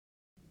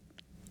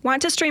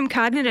Want to stream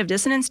Cognitive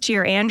Dissonance to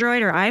your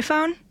Android or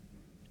iPhone?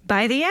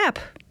 Buy the app.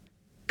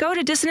 Go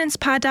to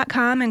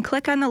dissonancepod.com and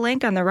click on the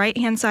link on the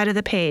right-hand side of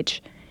the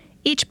page.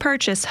 Each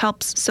purchase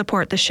helps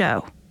support the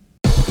show.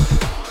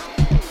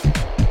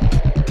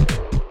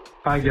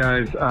 Hi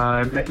guys,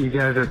 I met you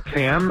guys at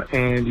TAM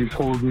and you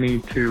told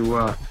me to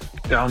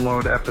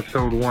download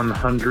episode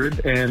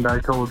 100 and I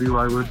told you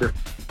I would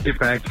get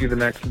back to you the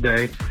next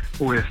day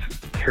with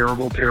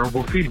terrible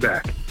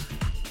feedback.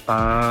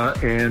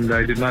 And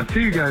I did not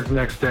see you guys the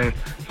next day,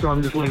 so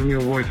I'm just leaving you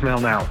a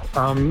voicemail now.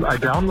 I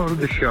downloaded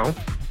the show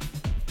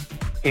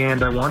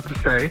and I want to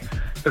say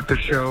that the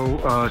show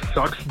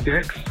sucks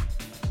dicks,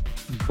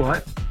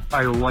 but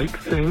I like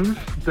things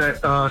that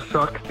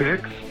suck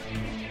dicks.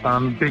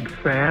 I'm a big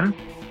fan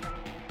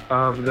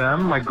of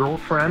them. My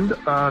girlfriend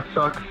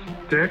sucks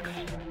dicks.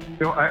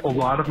 You know, a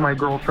lot of my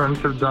girlfriends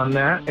have done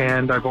that,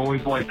 and I've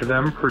always liked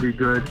them pretty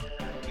good.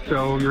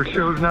 So your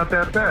show's not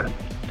that bad.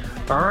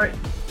 All right,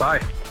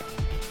 bye.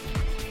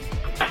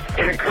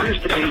 It occurs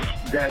to me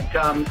that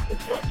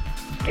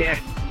if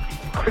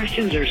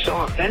Christians are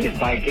so offended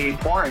by gay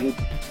porn,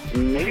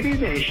 maybe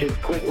they should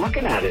quit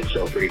looking at it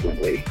so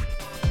frequently.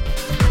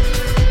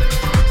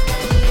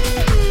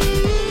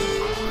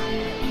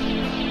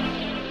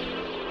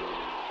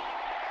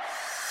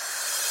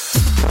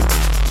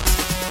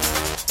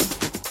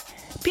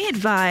 Be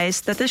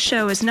advised that this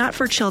show is not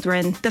for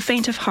children, the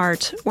faint of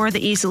heart, or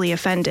the easily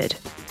offended.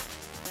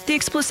 The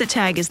explicit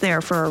tag is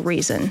there for a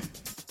reason.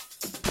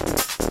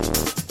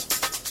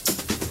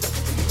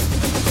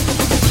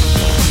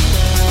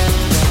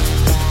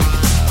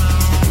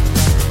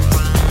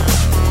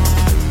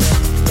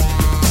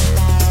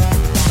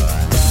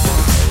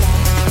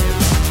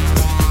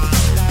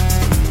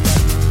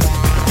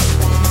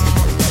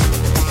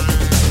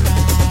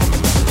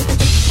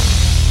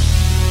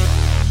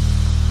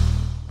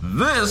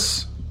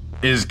 This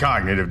is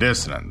Cognitive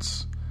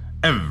Dissonance.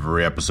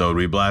 Every episode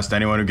we blast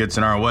anyone who gets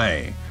in our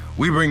way.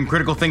 We bring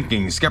critical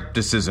thinking,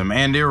 skepticism,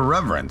 and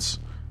irreverence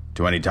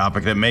to any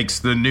topic that makes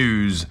the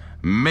news,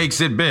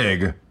 makes it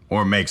big,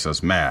 or makes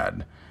us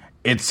mad.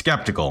 It's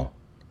skeptical,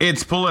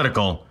 it's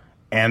political,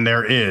 and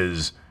there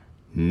is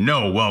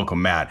no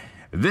welcome mat.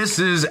 This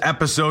is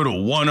episode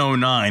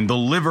 109, the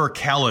liver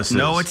calluses.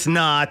 No, it's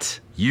not.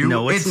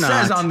 No, it's not. It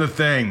says on the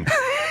thing.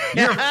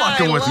 You're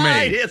fucking with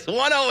me. It's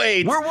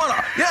 108. We're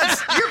 108.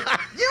 Yes,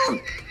 you.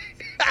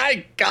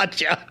 I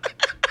gotcha.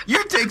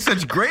 You take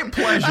such great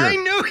pleasure. I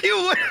knew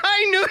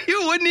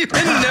you wouldn't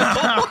even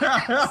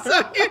know.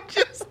 So you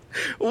just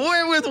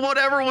went with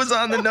whatever was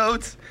on the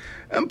notes.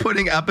 I'm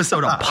putting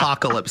episode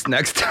apocalypse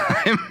next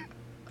time.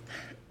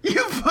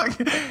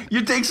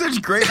 You take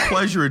such great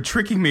pleasure in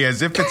tricking me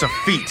as if it's a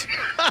feat.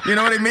 You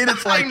know what I mean?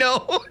 It's like I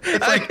know.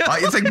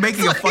 It's like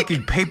making a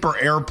fucking paper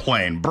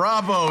airplane.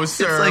 Bravo,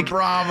 sir.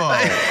 Bravo.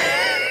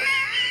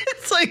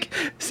 It's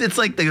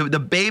like the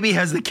baby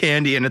has the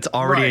candy and it's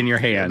already in your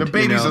hand. The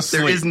baby's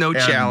asleep. There is no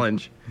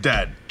challenge.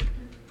 Dead.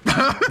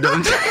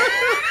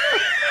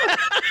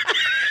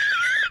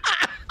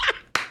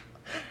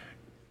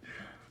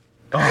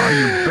 Oh,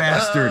 you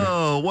bastard.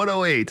 Oh,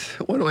 108.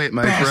 108,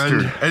 my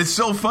bastard. friend. And it's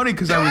so funny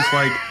because I was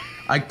like,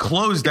 I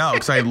closed out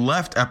because I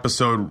left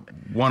episode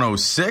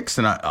 106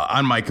 and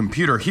on my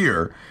computer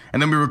here,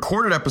 and then we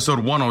recorded episode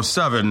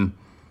 107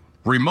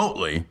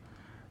 remotely.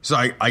 So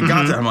I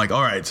got that. I'm like,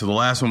 all right, so the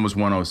last one was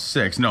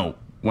 106. No,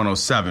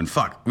 107.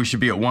 Fuck, we should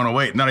be at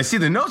 108. And then I see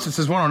the notes, it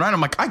says 109.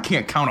 I'm like, I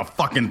can't count a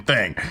fucking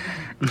thing.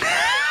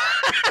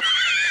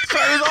 So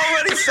I was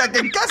already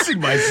second guessing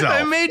myself.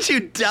 I made you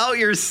doubt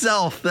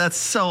yourself. That's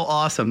so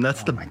awesome.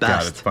 That's the best.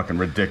 God, it's fucking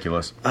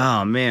ridiculous.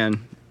 Oh,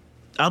 man.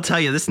 I'll tell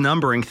you, this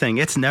numbering thing,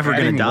 it's never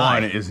going to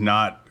die. One is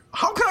not.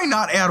 How can I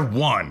not add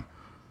one?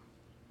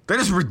 That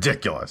is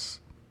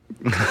ridiculous.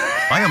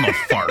 I am a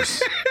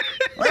farce.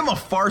 I am a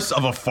farce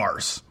of a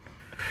farce.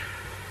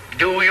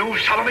 Do you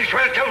solemnly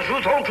swear to tell the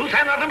truth, whole truth,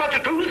 and nothing but the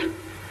truth?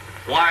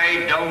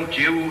 Why don't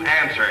you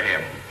answer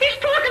him? He's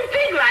talking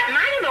pig Latin.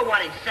 I don't know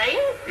what he's saying.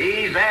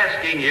 He's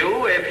asking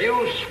you if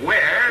you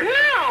swear.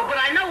 No, but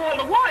I know all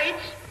the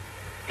words.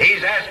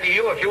 He's asking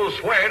you if you'll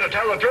swear to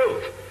tell the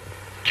truth.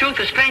 Truth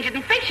is stranger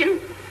than fiction.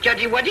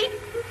 Judgy Wudgy.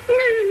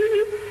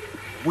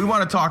 We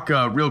want to talk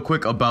real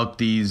quick about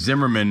the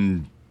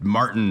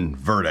Zimmerman-Martin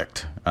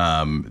verdict.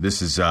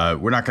 This is,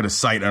 we're not going to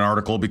cite an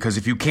article because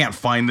if you can't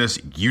find this,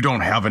 you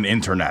don't have an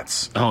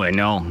internets. Oh, I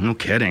know. No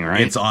kidding,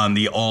 right? It's on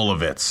the all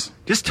of it's.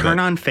 Just turn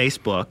on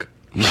Facebook.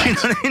 Right. You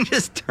know what I mean?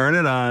 Just turn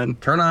it on.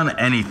 Turn on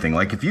anything.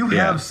 Like if you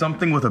have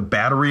something with a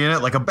battery in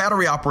it, like a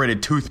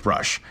battery-operated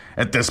toothbrush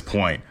at this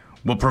point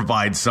will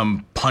provide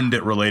some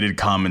pundit-related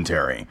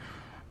commentary.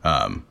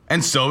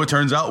 And so it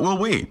turns out, will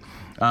we?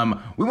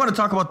 We want to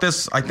talk about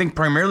this, I think,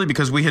 primarily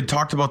because we had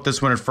talked about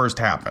this when it first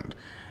happened.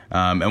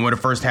 And when it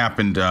first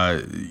happened,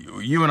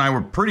 you and I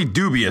were pretty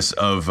dubious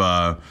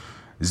of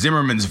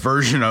Zimmerman's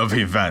version of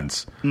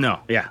events.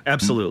 No, yeah,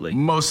 absolutely.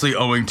 Mostly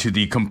owing to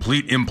the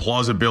complete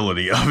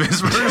implausibility of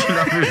his version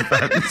of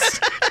events.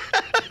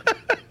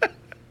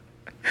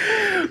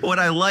 What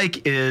I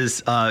like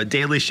is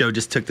Daily Show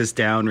just took this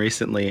down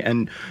recently.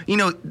 And, you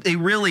know, they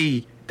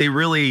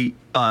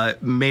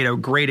made a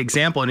great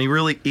example, and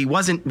he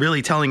wasn't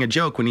really telling a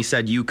joke when he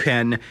said you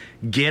can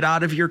get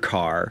out of your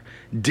car,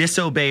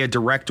 disobey a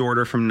direct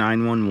order from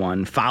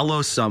 911,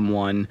 follow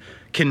someone,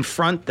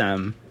 confront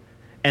them,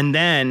 and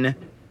then,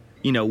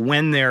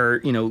 when they're,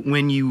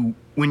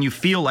 when you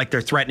feel like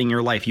they're threatening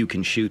your life, you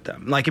can shoot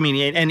them. Like, I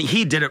mean, and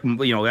he did it,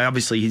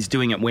 obviously he's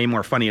doing it way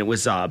more funny. It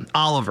was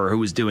Oliver who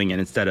was doing it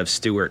instead of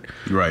Stewart.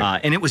 Right.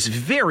 And it was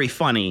very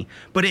funny,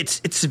 but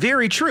it's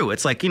very true.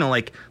 It's like,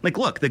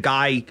 look, the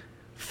guy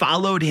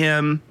followed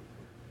him,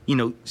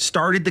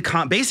 started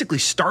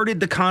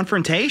the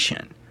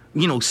confrontation.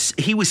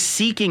 He was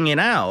seeking it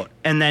out,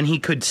 and then he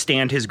could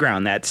stand his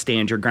ground. That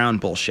stand your ground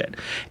bullshit.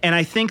 And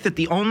I think that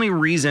the only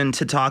reason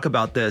to talk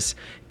about this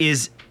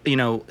is,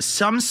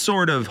 some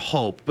sort of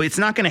hope, but it's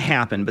not going to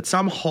happen, but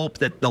some hope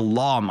that the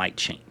law might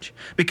change.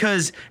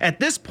 Because at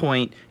this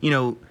point,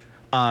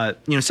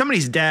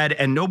 somebody's dead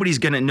and nobody's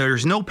going to,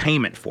 there's no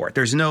payment for it.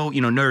 There's no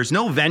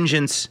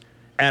vengeance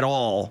at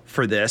all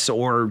for this,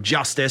 or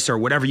justice, or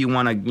whatever you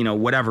want to,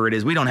 whatever it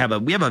is. We have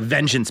a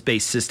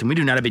vengeance-based system. We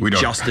do not have a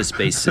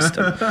justice-based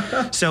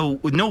system. So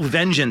with no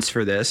vengeance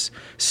for this.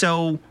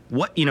 So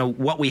what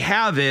we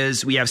have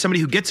is we have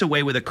somebody who gets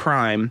away with a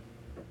crime,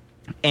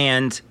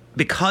 and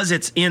because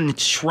it's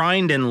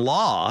enshrined in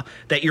law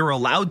that you're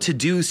allowed to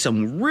do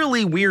some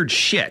really weird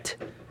shit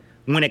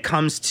when it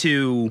comes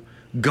to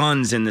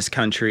guns in this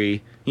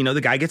country,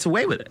 the guy gets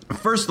away with it.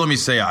 First, let me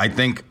say, I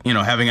think,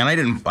 I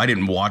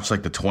didn't watch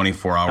like the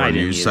 24-hour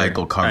news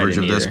cycle coverage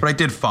of this, but I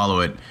did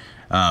follow it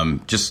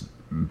just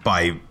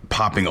by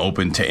popping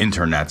open to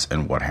internets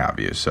and what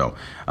have you. So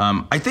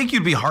I think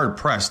you'd be hard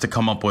pressed to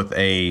come up with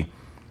a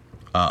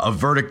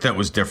verdict that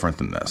was different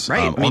than this.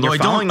 Right. Although I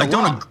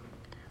don't.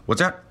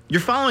 What's that? You're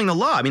following the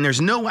law. I mean,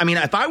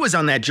 if I was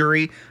on that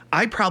jury,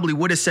 I probably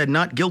would have said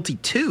not guilty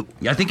too.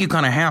 I think you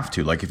kind of have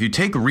to. Like, if you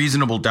take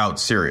reasonable doubt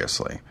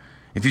seriously,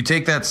 if you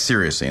take that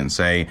seriously and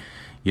say,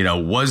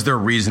 was there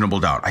reasonable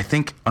doubt? I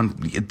think,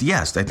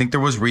 yes, I think there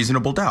was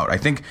reasonable doubt. I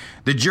think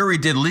the jury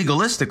did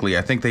legalistically.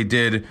 I think they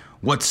did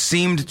what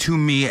seemed to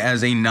me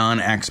as a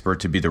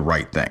non-expert to be the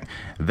right thing.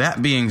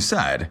 That being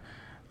said,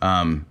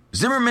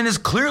 Zimmerman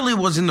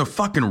was in the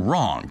fucking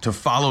wrong to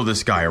follow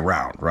this guy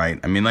around, right?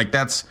 I mean, like,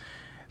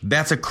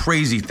 that's a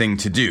crazy thing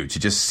to do, to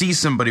just see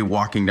somebody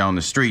walking down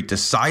the street,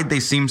 decide they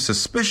seem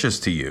suspicious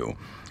to you,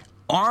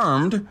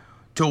 armed,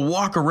 to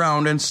walk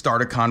around and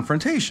start a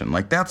confrontation.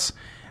 Like, that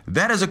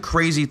is a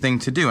crazy thing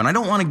to do. And I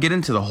don't want to get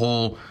into the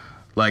whole,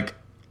 like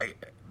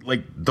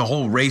the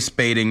whole race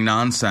baiting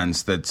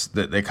nonsense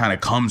that kind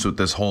of comes with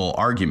this whole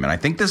argument. I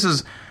think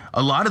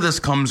a lot of this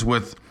comes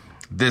with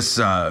this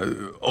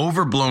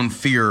overblown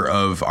fear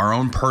of our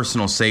own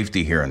personal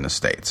safety here in the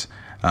States.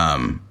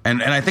 And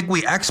I think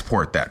we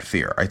export that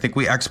fear. I think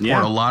we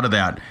export a lot of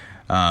that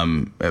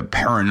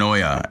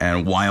paranoia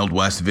and Wild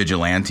West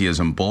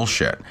vigilantism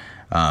bullshit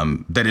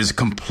that is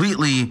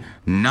completely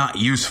not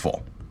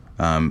useful.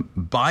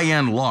 By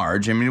and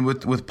large, I mean,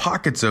 with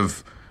pockets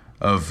of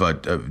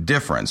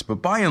difference, but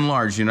by and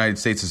large, the United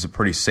States is a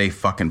pretty safe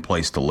fucking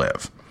place to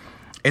live.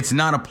 It's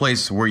not a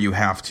place where you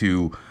have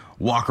to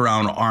walk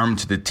around armed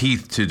to the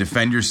teeth to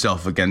defend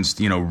yourself against,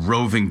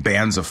 roving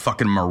bands of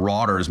fucking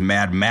marauders,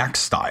 Mad Max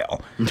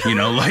style. Like,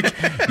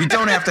 you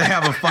don't have to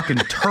have a fucking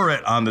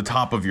turret on the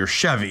top of your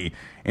Chevy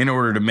in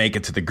order to make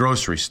it to the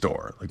grocery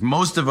store. Like,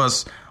 most of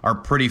us are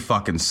pretty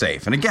fucking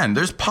safe. And again,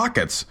 there's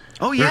pockets.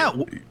 Oh, yeah.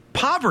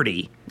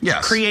 Poverty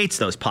creates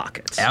those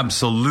pockets.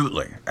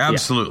 Absolutely. Yeah.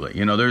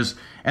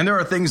 There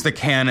are things that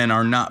can and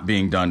are not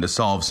being done to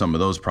solve some of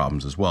those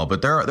problems as well.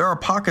 But there are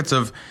pockets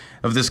of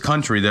this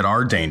country that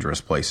are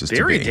dangerous places to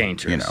be. Very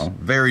dangerous.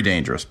 Very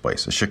dangerous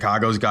places.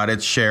 Chicago's got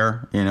its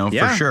share,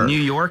 for sure. New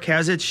York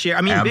has its share.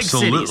 I mean,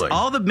 Absolutely. Big cities.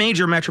 All the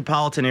major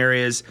metropolitan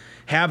areas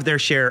have their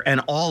share,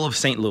 and all of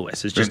St.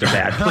 Louis is just a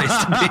bad place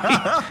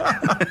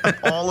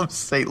to be. All of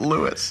St.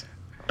 Louis.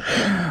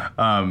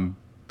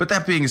 But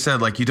that being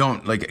said, like, you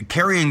don't, like,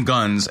 carrying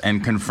guns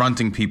and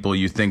confronting people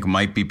you think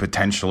might be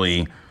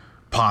potentially,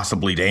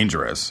 possibly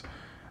dangerous.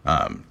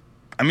 I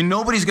mean,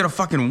 nobody's going to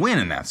fucking win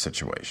in that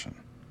situation.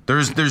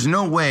 There's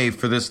no way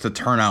for this to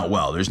turn out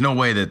well. There's no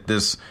way that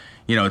this,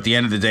 at the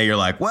end of the day, you're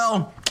like,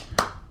 well,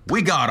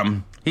 we got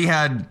him. He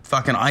had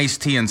fucking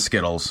iced tea and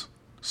Skittles.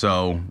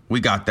 So we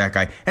got that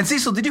guy. And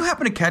Cecil, did you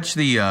happen to catch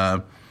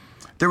the,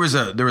 there was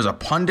a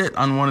pundit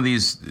on one of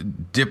these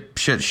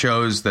dipshit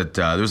shows that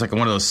there was like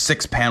one of those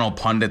 6-panel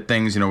pundit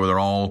things, where they're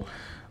all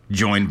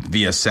joined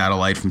via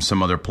satellite from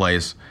some other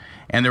place.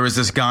 And there was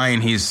this guy,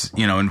 and he's,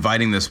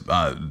 inviting this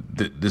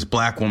this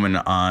black woman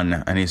on,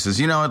 and he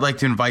says, I'd like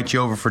to invite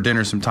you over for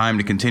dinner sometime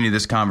to continue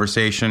this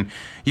conversation.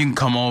 You can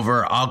come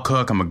over. I'll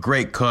cook. I'm a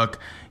great cook.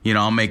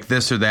 I'll make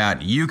this or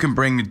that. You can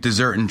bring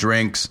dessert and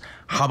drinks.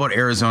 How about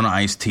Arizona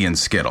iced tea and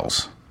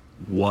Skittles?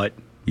 What?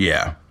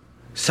 Yeah.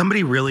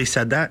 Somebody really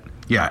said that?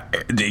 Yeah.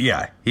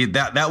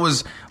 That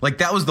was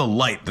the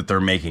light that they're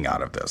making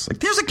out of this. Like,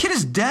 there's a kid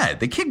is dead.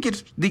 The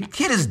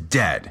kid is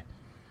dead.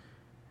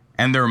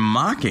 And they're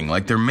mocking,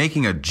 like they're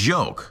making a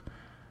joke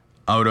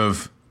out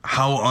of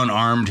how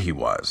unarmed he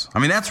was. I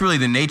mean, that's really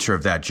the nature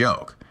of that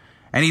joke.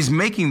 And he's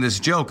making this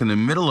joke in the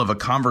middle of a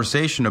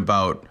conversation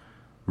about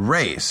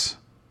race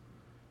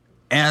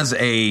as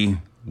a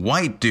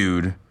white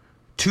dude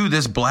to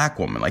this black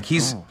woman. Like,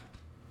 he's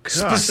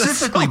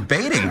specifically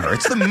baiting her.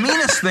 It's the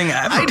meanest thing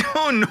ever. I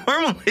don't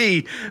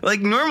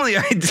normally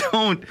I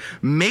don't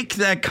make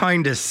that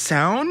kind of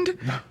sound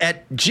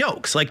at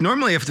jokes. Like,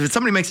 normally if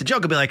somebody makes a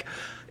joke, I'll be like,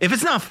 if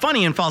it's not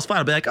funny and falls flat,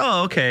 I'll be like,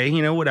 oh, okay,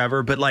 you know,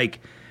 whatever. But like,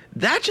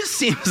 that just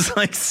seems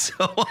like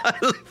so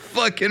out of the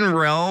fucking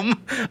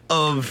realm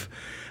of...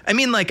 I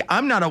mean, like,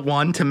 I'm not a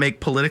one to make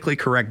politically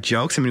correct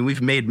jokes. I mean,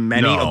 we've made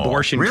many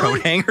abortion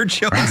coat hanger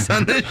jokes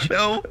on this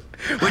show,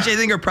 which I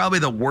think are probably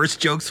the worst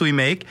jokes we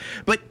make.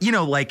 But, you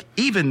know, like,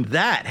 even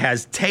that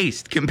has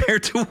taste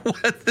compared to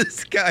what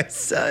this guy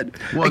said.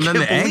 Well, and then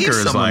the anchor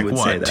is like,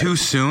 what, too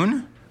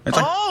soon? It's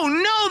like, oh,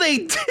 no, they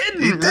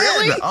didn't. He did.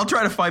 Really? I'll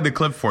try to find the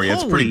clip for you.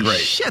 It's pretty great. Holy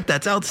shit,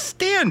 that's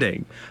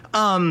outstanding.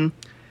 You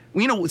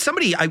know,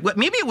 somebody,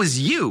 maybe it was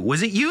you.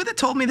 Was it you that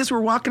told me this?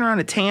 We're walking around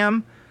at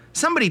TAM.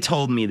 Somebody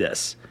told me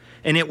this.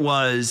 And it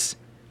was,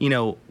 you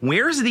know,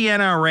 where's the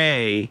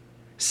NRA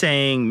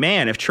saying,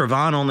 man, if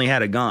Trayvon only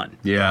had a gun?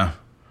 Yeah.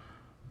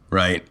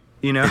 Right.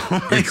 You know?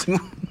 Like,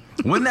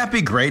 wouldn't that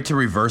be great to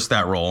reverse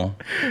that role?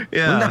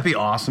 Yeah. Wouldn't that be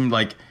awesome?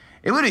 Like,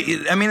 it would,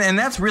 I mean, and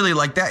that's really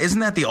like that.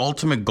 Isn't that the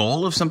ultimate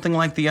goal of something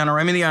like the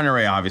NRA? I mean, the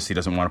NRA obviously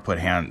doesn't want to put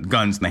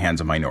guns in the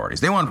hands of minorities.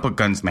 They want to put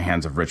guns in the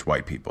hands of rich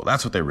white people.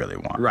 That's what they really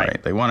want,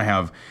 right? They want to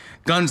have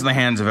guns in the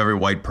hands of every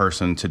white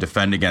person to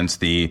defend against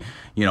the,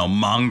 you know,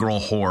 mongrel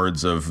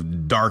hordes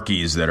of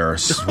darkies that are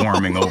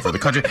swarming over the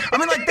country. I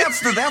mean, like,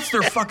 that's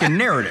their fucking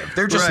narrative.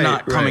 They're just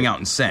not coming out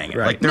and saying it.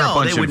 Like, they're a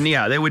bunch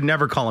they would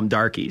never call them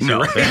darkies.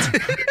 No.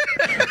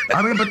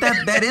 I mean, but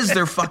that is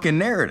their fucking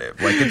narrative.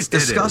 Like, it's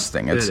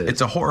disgusting. It's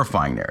a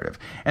horrifying narrative.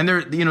 And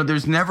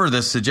there's never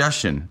this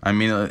suggestion. I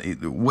mean,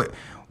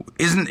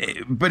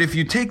 but if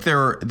you take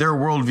their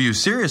worldview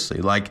seriously,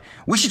 like,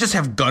 we should just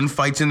have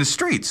gunfights in the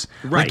streets.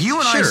 Right. Like, you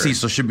and I,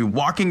 Cecil, should be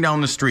walking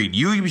down the street.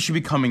 You should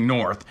be coming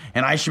north,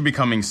 and I should be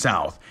coming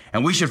south.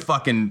 And we should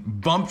fucking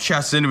bump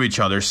chests into each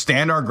other,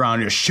 stand our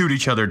ground, and just shoot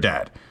each other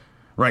dead.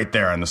 Right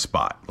there on the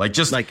spot. Like,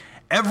 just like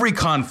every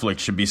conflict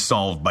should be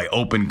solved by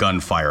open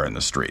gunfire in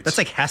the streets. That's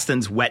like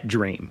Heston's wet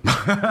dream.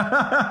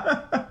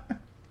 I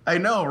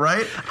know,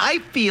 right? I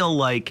feel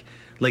like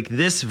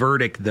this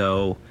verdict,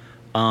 though,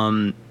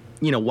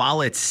 you know,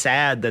 while it's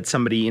sad that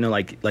somebody, you know,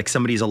 like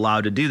somebody's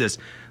allowed to do this,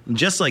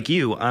 just like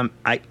you,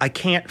 I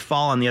can't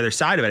fall on the other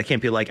side of it. I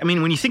can't be like, I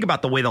mean, when you think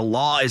about the way the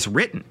law is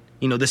written,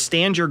 you know, the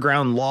stand your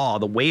ground law,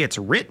 the way it's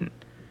written,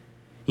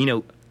 you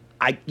know,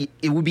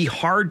 it would be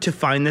hard to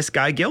find this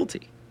guy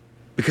guilty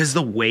because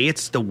the way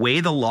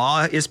the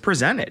law is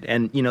presented.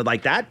 And, you know,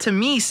 like, that to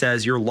me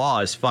says your law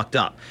is fucked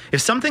up. If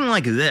something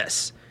like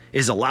this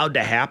is allowed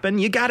to happen,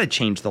 you got to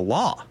change the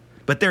law.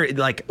 But they're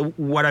like,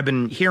 what I've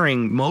been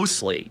hearing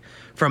mostly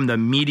from the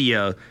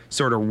media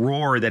sort of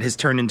roar that has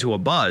turned into a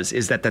buzz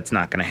is that that's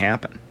not going to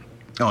happen.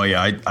 Oh,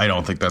 yeah, I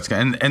don't think that's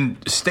going to. And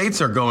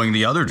states are going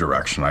the other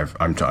direction,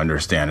 I'm to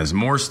understand, as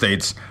more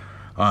states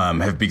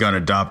have begun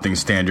adopting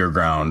stand your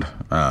ground.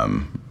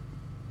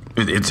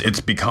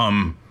 It's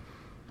becoming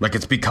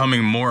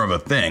more of a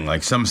thing.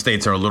 Like, some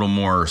states are a little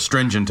more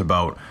stringent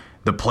about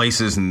the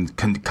places and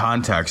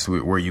context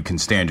where you can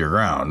stand your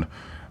ground.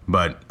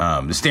 But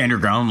the stand your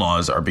ground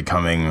laws are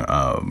becoming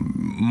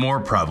more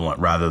prevalent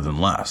rather than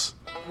less.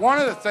 One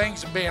of the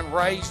things of being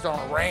raised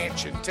on a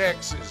ranch in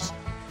Texas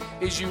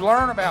is you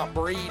learn about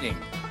breeding.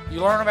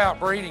 You learn about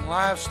breeding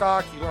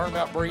livestock. You learn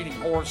about breeding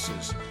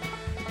horses.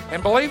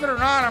 And believe it or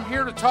not, I'm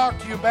here to talk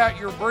to you about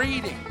your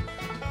breeding.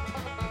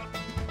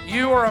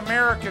 You are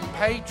American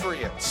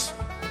patriots.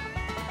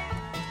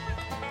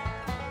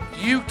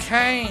 You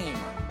came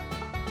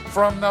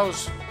from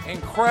those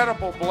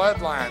incredible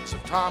bloodlines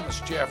of Thomas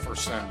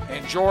Jefferson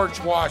and George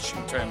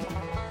Washington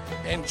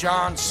and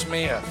John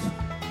Smith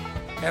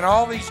and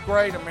all these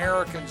great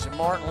Americans and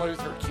Martin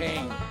Luther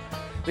King,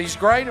 these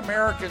great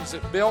Americans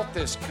that built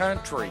this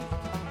country.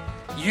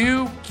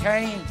 You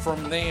came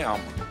from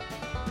them.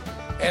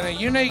 And a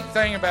unique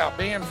thing about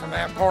being from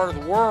that part of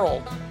the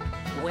world,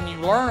 when you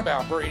learn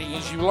about breeding,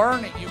 is you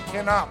learn that you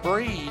cannot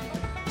breed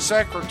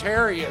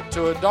Secretariat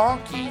to a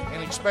donkey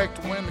and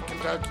expect to win the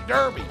Kentucky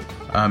Derby.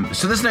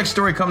 So this next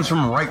story comes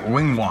from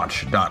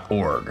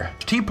rightwingwatch.org.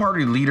 Tea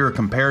Party leader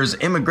compares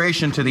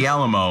immigration to the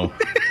Alamo,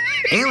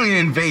 alien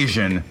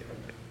invasion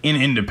in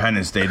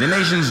Independence Day. The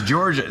nation's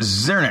George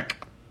Zernick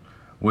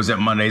was at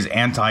Monday's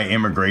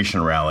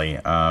anti-immigration rally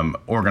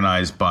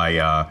organized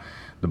by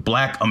the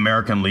Black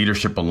American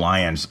Leadership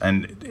Alliance.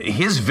 And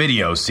his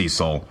video,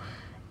 Cecil,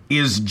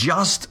 is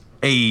just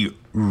a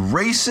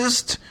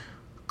racist,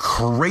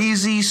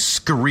 crazy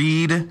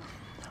screed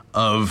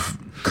of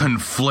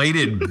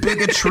conflated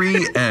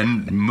bigotry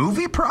and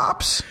movie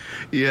props.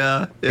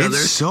 Yeah.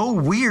 It's so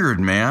weird,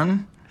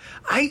 man.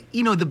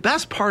 The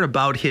best part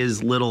about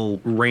his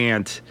little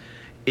rant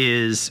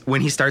is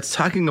when he starts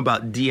talking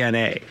about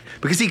DNA,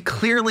 because he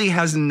clearly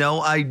has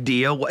no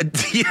idea what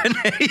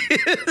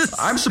DNA is.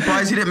 I'm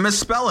surprised he didn't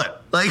misspell it.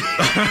 Like,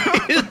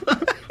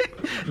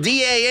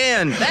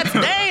 D-A-N. That's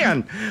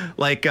Dan.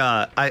 Like,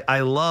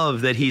 I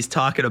love that he's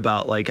talking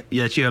about, like,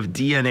 that you have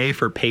DNA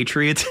for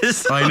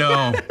patriotism. I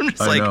know.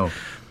 I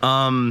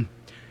know.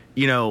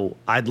 You know,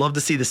 I'd love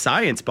to see the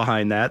science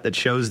behind that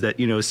shows that,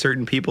 you know,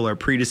 certain people are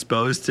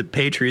predisposed to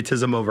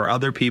patriotism over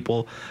other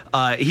people.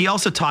 He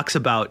also talks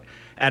about,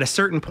 at a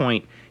certain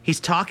point, he's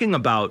talking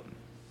about,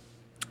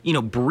 you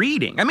know,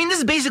 breeding. I mean, this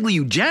is basically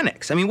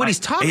eugenics. I mean, what he's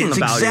talking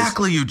about is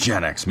exactly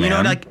eugenics, man.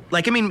 You know,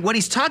 I mean, what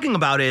he's talking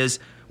about is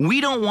we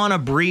don't want to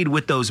breed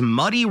with those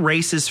muddy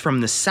races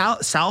from the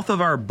south of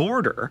our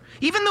border,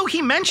 even though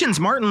he mentions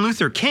Martin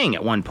Luther King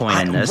at one point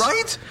in this.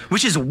 Right?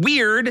 Which is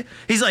weird.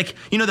 He's like,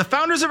 you know, the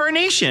founders of our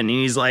nation. And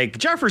he's like,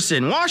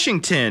 Jefferson,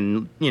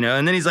 Washington, you know,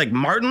 and then he's like,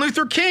 Martin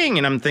Luther King.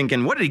 And I'm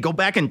thinking, what, did he go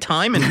back in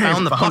time and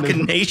found the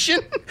fucking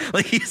nation?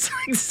 Like, he's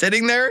like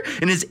sitting there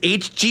in his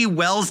H.G.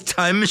 Wells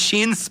time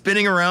machine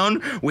spinning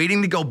around,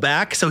 waiting to go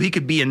back so he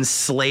could be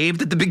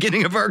enslaved at the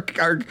beginning of our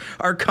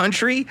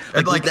country.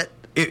 Like that.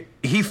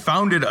 He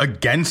founded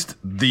against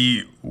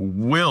the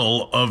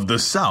will of the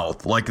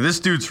South. Like, this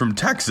dude's from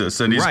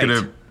Texas, and he's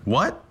gonna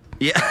what?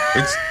 Yeah,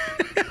 it's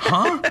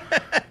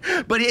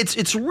But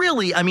it's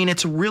really, I mean,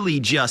 it's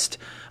really just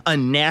a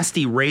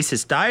nasty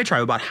racist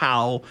diatribe about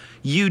how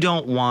I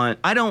don't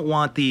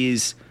want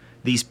these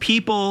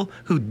people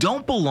who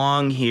don't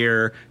belong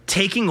here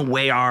taking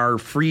away our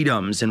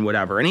freedoms and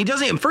whatever. And he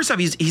doesn't. First off,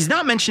 he's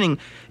not mentioning.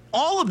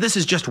 All of this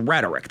is just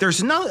rhetoric.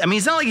 There's no, I mean,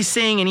 it's not like he's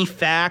saying any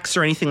facts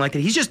or anything like that.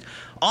 He's just,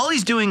 all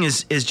he's doing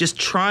is just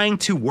trying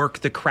to work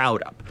the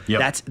crowd up.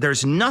 Yep.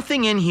 There's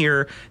nothing in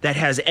here that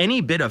has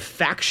any bit of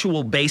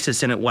factual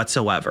basis in it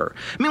whatsoever.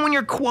 I mean, when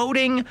you're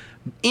quoting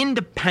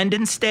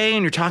Independence Day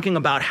and you're talking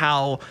about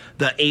how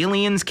the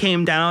aliens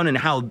came down and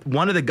how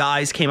one of the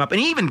guys came up, and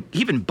he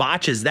even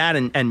botches that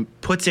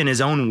and puts in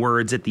his own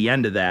words at the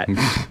end of that.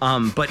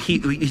 But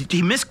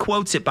he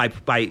misquotes it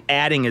by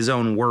adding his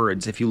own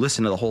words if you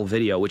listen to the whole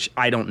video, which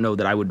I don't know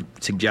that I would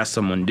suggest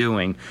someone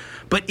doing.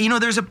 But, you know,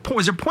 there's a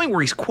point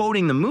where he's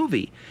quoting the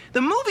movie.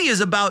 The movie is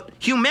about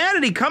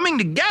humanity coming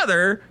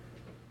together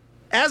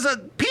as a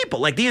people,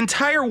 like the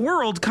entire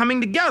world coming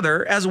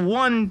together as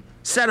one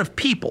set of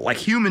people, like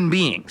human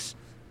beings.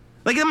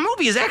 Like, the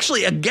movie is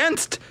actually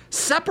against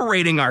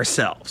separating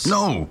ourselves.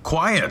 No,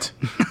 quiet.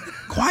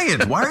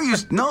 Quiet. Why are you...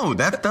 No,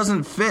 that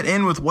doesn't fit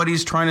in with what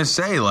he's trying to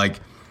say.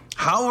 Like,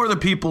 how are the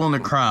people in the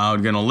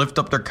crowd going to lift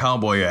up their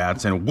cowboy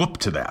hats and whoop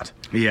to that?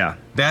 Yeah.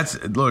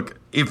 Look,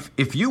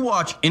 if you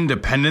watch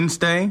Independence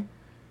Day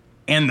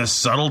and the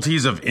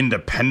subtleties of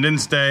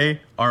Independence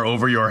Day are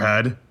over your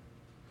head,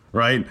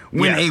 right?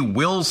 When a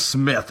Will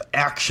Smith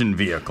action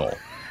vehicle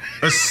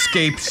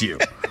escapes you,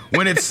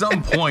 when at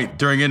some point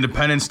during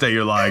Independence Day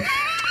you're like,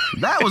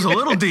 that was a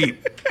little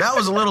deep. That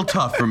was a little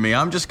tough for me.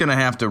 I'm just going to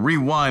have to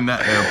rewind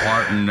that there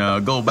part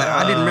and go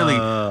back.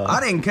 I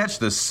didn't catch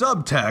the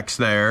subtext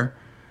there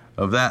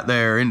of that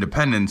there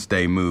Independence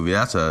Day movie.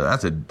 That's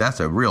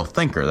a real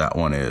thinker, that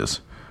one is.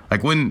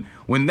 Like, when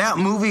that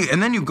movie,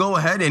 and then you go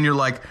ahead and you're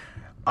like,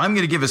 I'm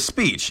going to give a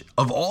speech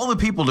of all the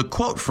people to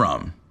quote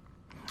from,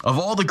 of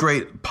all the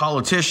great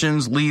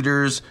politicians,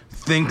 leaders,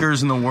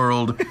 thinkers in the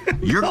world,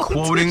 you're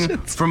quoting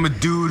from a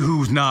dude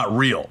who's not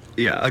real.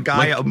 Yeah, a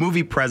guy, a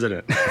movie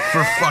president.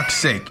 For fuck's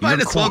sake. Might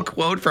as well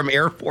quote from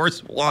Air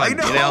Force One. I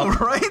know, you know?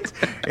 Right?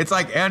 It's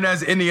like, and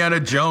as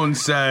Indiana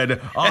Jones said,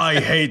 I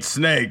hate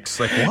snakes.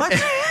 Like, what?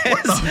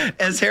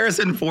 As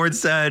Harrison Ford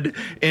said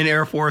in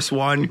Air Force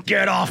One,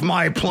 get off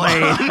my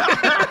plane.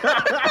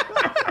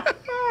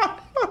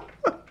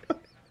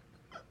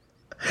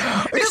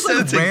 It's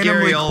just like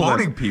randomly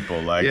quoting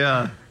people. Like,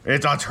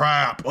 it's a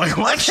trap. Like,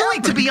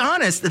 actually, to be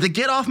honest, the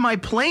get off my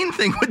plane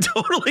thing would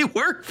totally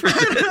work for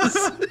this.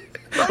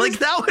 Like,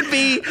 that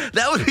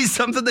would be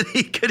something that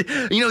he could,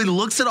 you know, he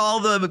looks at all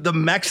the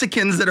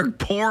Mexicans that are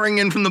pouring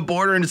in from the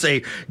border and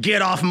say,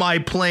 get off my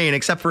plane,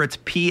 except for it's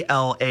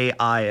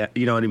P-L-A-I,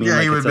 you know what I mean? Yeah,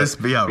 like he would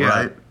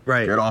right?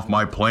 Right. Get off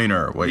my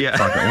planer. Wait,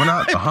 we're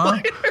not,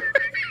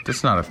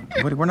 That's not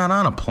we're not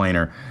on a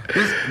planer.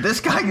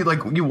 This guy,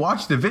 you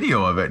watch the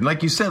video of it, and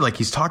like you said, like,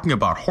 he's talking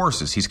about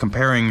horses. He's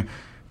comparing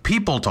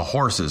people to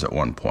horses at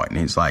one point, and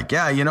he's like,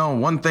 yeah, you know,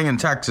 one thing in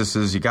Texas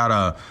is you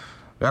gotta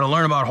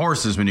learn about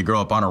horses when you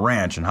grow up on a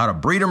ranch and how to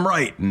breed them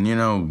right, and, you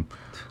know,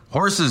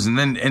 horses.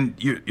 And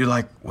you're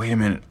like, wait a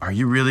minute, are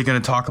you really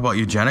going to talk about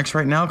eugenics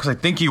right now? Because I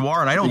think you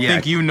are, and I don't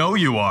think you know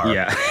you are.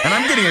 Yeah. And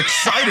I'm getting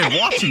excited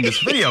watching this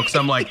video because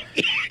I'm like,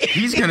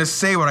 he's going to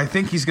say what I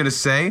think he's going to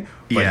say,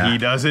 but he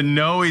doesn't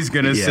know he's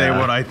going to say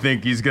what I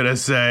think he's going to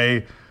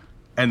say.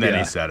 And then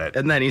he said it.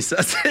 And then he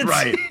says it.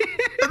 Right.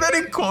 And then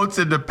he quotes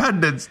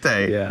Independence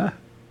Day. Yeah.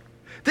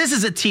 This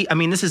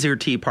is your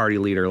Tea Party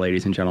leader,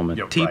 ladies and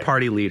gentlemen. Tea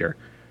Party leader.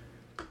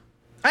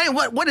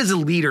 What is a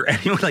leader?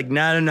 Anyone like,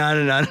 not a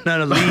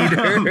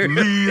leader.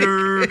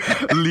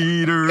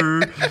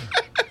 leader.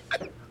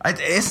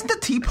 Isn't the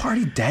Tea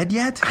Party dead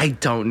yet? I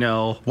don't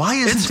know. Why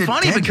isn't it dead?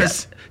 It's funny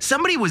because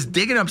somebody was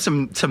digging up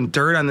some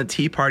dirt on the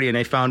Tea Party, and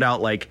they found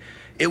out, like,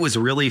 it was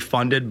really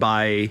funded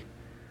by,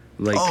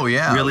 like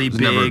really it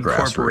was never a big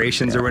grassroots,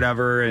 corporations or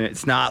whatever, and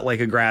it's not like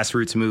a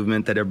grassroots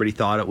movement that everybody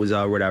thought it was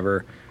or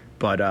whatever.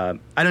 But I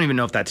don't even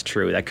know if that's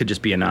true. That could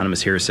just be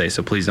anonymous hearsay,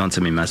 so please don't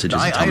send me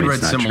messages. I read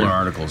similar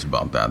articles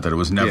about that it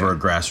was never a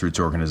grassroots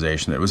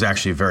organization, that it was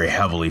actually very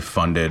heavily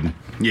funded.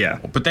 Yeah.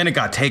 But then it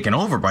got taken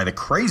over by the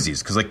crazies,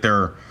 because like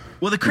they're...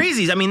 Well, the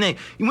crazies, I mean,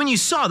 when you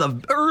saw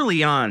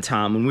early on,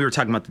 Tom, when we were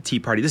talking about the Tea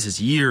Party, this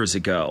is years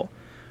ago,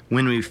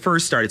 when we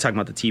first started talking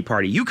about the Tea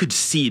Party, you could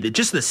see that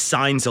just the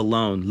signs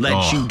alone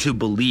led you to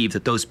believe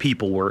that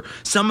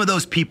some of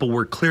those people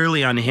were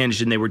clearly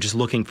unhinged and they were just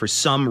looking for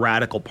some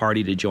radical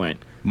party to join.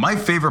 My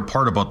favorite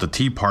part about the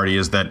Tea Party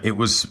is that it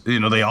was,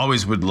 they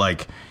always would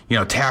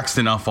taxed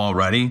enough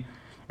already,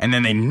 and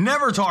then they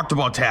never talked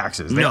about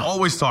taxes. They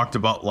always talked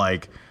about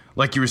like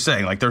you were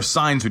saying, like their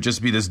signs would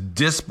just be this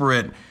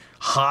disparate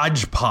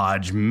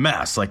hodgepodge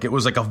mess. Like it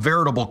was like a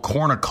veritable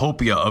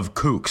cornucopia of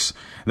kooks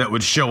that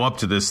would show up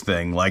to this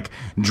thing, like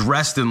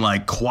dressed in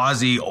like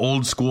quasi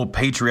old school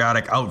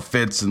patriotic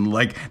outfits, and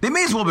like they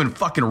may as well have been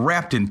fucking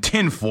wrapped in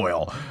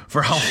tinfoil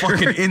for how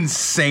fucking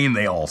insane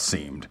they all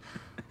seemed.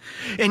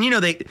 And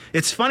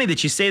it's funny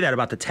that you say that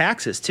about the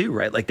taxes too,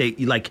 right?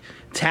 Like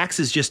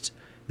taxes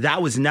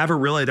that was never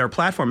really their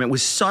platform. It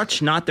was so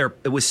not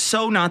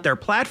their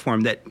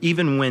platform that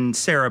even when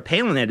Sarah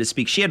Palin had to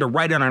speak, she had to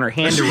write it on her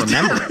hand to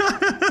remember it.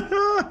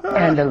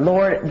 And the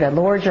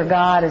Lord your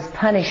God is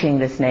punishing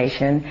this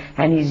nation,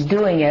 and he's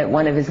doing it.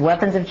 One of his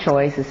weapons of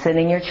choice is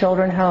sending your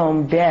children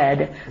home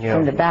dead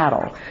from the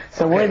battle.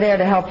 So we're there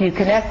to help you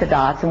connect the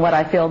dots, and what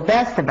I feel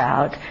best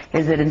about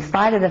is that in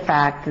spite of the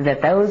fact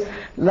that those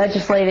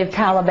legislative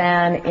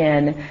Taliban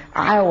in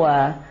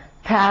Iowa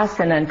passed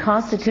an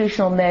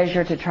unconstitutional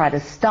measure to try to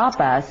stop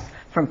us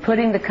from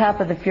putting the cup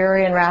of the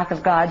fury and wrath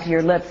of God to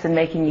your lips and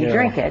making you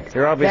drink it,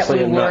 that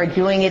we were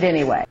doing it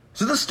anyway.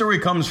 So this story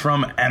comes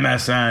from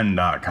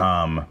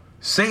MSN.com.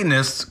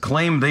 Satanists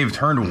claim they've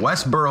turned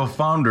Westboro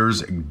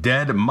founder's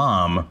dead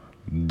mom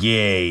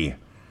gay.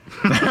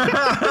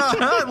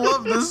 I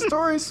love this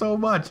story so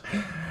much.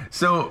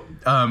 So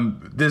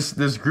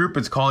this group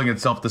is calling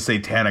itself the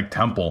Satanic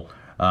Temple.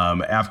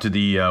 After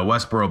the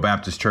Westboro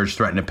Baptist Church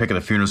threatened to picket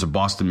the funerals of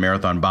Boston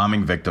Marathon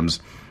bombing victims,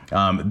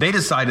 they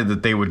decided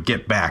that they would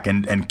get back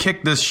and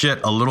kick this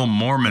shit a little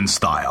Mormon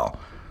style,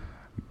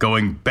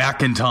 going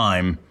back in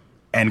time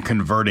and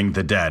converting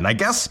the dead. And I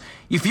guess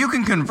if you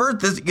can convert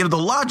this, the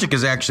logic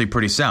is actually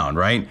pretty sound,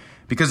 right?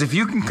 Because if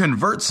you can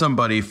convert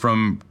somebody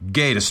from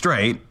gay to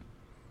straight,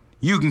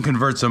 you can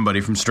convert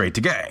somebody from straight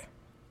to gay.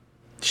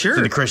 Sure.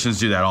 So the Christians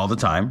do that all the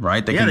time,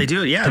 right? They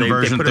do. Yeah,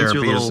 conversion they put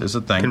therapy is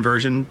a thing.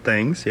 Conversion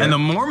things. Yeah. And the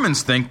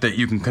Mormons think that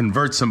you can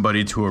convert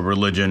somebody to a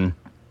religion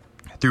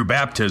through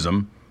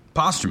baptism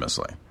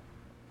posthumously.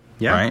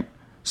 Yeah. Right?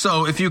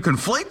 So if you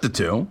conflate the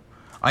two,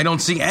 I don't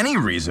see any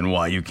reason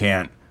why you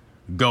can't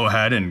go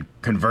ahead and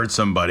convert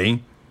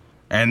somebody.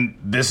 And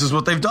this is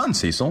what they've done,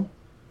 Cecil.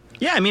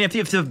 Yeah, I mean,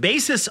 if the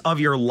basis of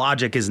your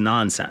logic is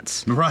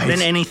nonsense, right,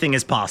 then anything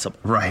is possible.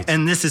 Right.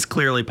 And this is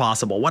clearly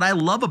possible. What I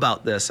love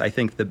about this, I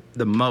think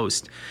the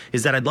most,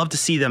 is that I'd love to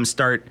see them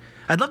start.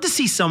 I'd love to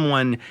see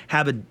someone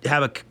have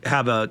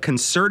a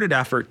concerted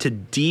effort to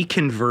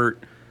deconvert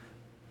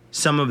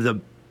some of the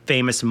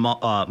famous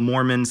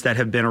Mormons that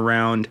have been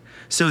around,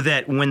 so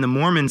that when the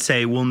Mormons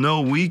say, well,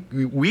 no,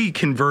 we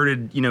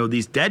converted,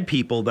 these dead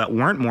people that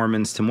weren't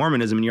Mormons to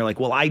Mormonism, and you're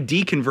like, well, I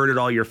deconverted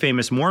all your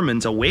famous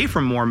Mormons away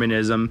from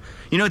Mormonism.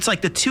 It's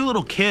like the two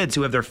little kids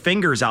who have their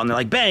fingers out and they're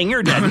like, bang,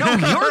 you're dead. No,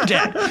 you're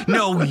dead.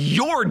 No,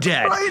 you're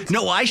dead. Right.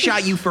 No, I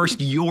shot you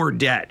first. You're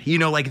dead.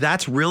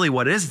 That's really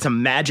what it is. It's an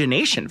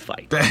imagination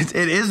fight. It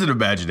is an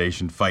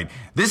imagination fight.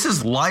 This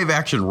is live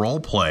action role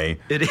play.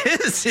 It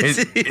is.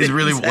 It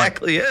really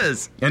exactly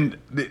is.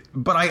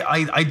 But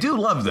I do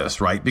love this,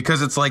 right?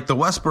 Because it's like the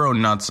Westboro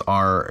Nuts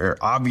are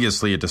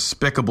obviously a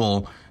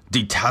despicable,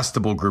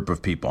 detestable group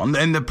of people.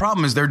 And the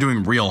problem is they're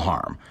doing real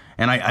harm.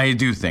 And I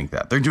do think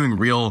that. They're doing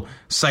real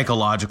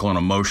psychological and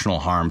emotional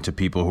harm to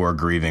people who are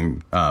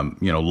grieving,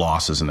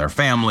 losses in their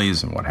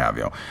families and what have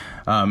you.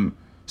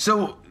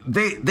 So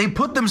they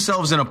put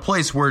themselves in a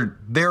place where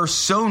they're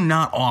so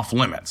not off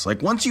limits.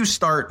 Like once you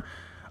start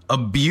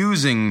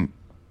abusing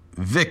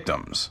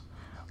victims,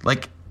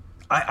 like...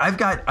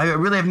 I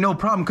really have no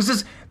problem,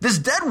 because this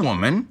dead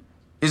woman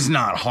is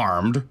not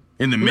harmed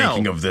in the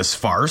making of this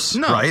farce,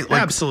 right?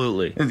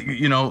 Absolutely.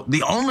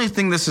 The only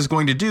thing this is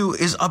going to do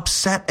is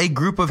upset a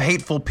group of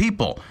hateful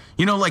people.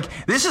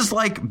 This is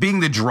like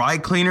being the dry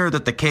cleaner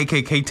that the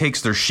KKK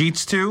takes their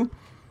sheets to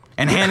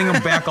and handing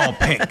them back all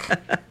pink,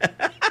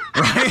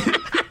 right?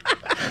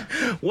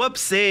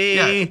 Whoopsie.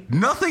 Yeah,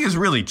 nothing has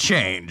really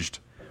changed,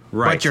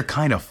 right? But you're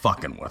kind of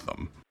fucking with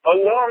them. A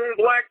long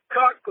black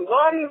cock,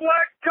 long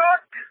black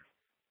cock.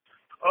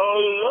 A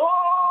long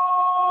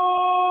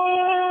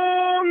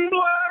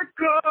black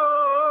cock,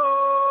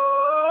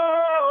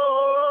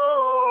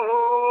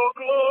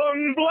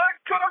 long black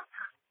cock.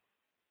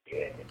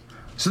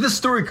 So this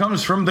story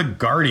comes from The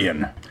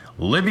Guardian.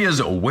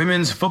 Libya's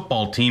women's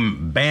football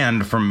team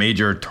banned from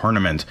major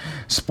tournament.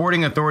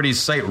 Sporting authorities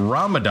cite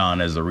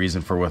Ramadan as the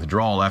reason for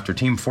withdrawal after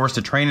team forced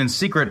to train in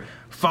secret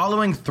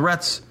following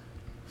threats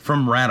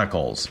from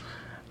radicals.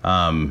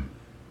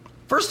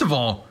 First of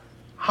all,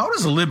 how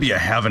does Libya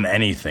have an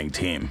anything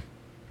team?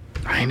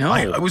 I know.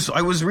 I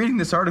was reading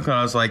this article and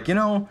I was like,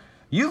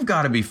 you've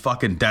got to be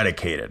fucking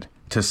dedicated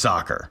to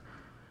soccer.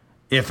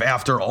 If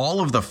after all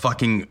of the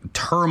fucking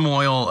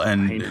turmoil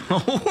and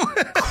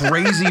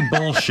crazy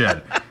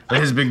bullshit that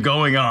has been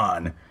going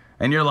on,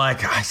 and you're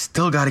like, I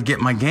still got to get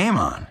my game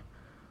on.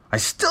 I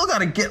still got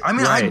to get,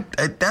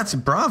 that's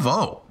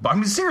bravo. I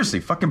mean,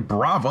 seriously, fucking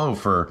bravo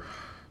for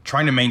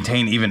trying to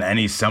maintain even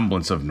any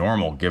semblance of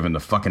normal given the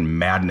fucking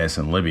madness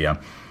in Libya.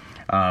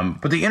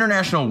 But the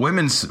international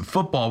women's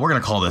football, we're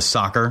going to call this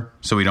soccer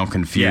so we don't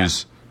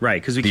confuse right,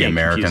 because we the can't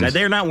Americans. Confuse that.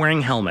 They're not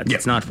wearing helmets. Yeah,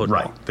 it's not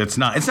football. Right. It's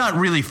not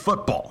really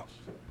football.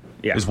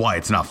 Yeah. Is why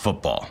it's not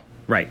football.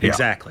 Right, yeah.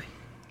 Exactly.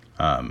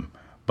 They're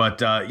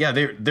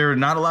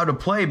not allowed to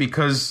play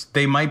because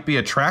they might be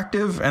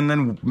attractive, and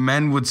then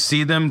men would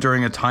see them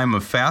during a time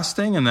of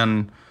fasting and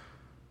then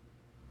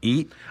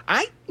eat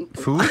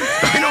food.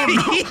 I don't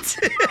know.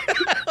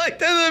 Like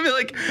that, I'd be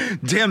like,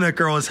 damn, that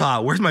girl is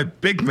hot. Where's my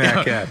Big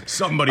Mac at?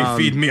 Somebody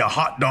feed me a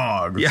hot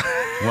dog. Yeah.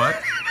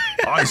 What?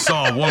 I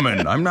saw a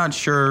woman. I'm not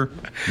sure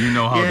you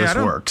know how this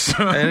works.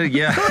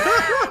 Yeah.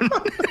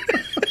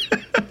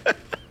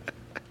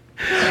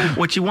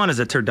 What you want is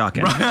a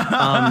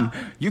turducken.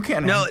 You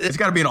can't. No, it's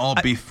got to be an all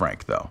beef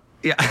Frank, though.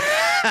 Yeah.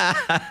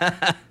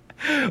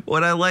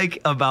 What I like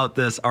about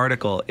this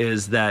article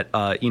is that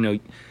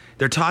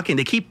they're talking.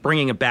 They keep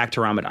bringing it back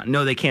to Ramadan.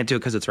 No, they can't do it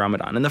because it's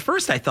Ramadan. And the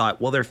first I thought,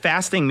 well, they're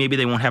fasting. Maybe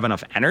they won't have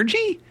enough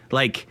energy.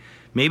 Like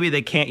maybe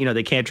they can't.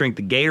 They can't drink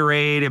the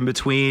Gatorade in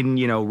between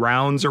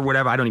rounds or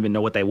whatever. I don't even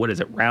know what is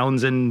it?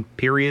 Rounds and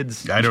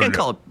periods. I don't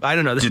know. I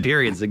don't know. This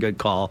period's a good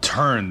call.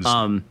 Turns.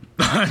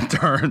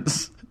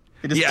 Turns.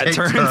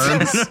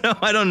 Turns.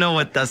 I don't know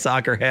what the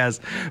soccer has,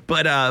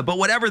 but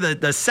whatever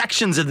the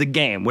sections of the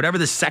game,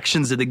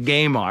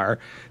 are,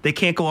 they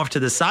can't go off to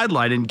the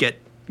sideline and get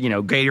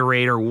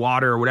Gatorade or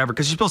water or whatever,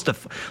 because you're supposed to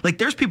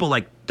there's people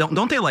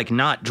don't they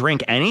not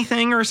drink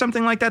anything or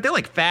something like that?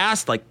 They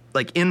fast like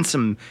in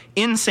some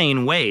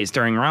insane ways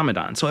during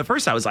Ramadan. So at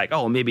first I was like,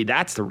 oh, maybe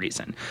that's the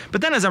reason.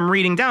 But then as I'm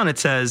reading down, it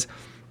says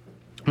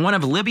one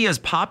of Libya's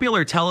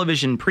popular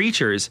television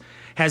preachers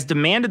has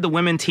demanded the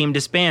women team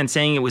disband,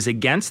 saying it was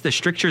against the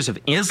strictures of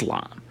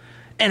Islam.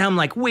 And I'm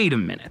like, wait a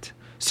minute.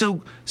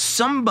 So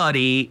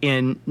somebody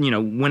in,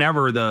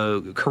 whenever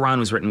the Quran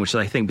was written, which is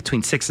I think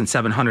between 600 and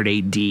 700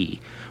 AD,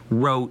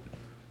 wrote,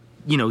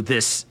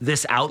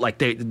 this out.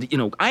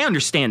 I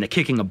understand that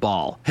kicking a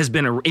ball has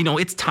been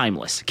it's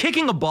timeless.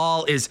 Kicking a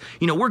ball is,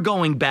 we're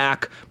going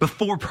back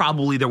before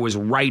probably there was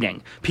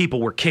writing.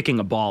 People were kicking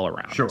a ball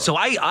around. Sure. So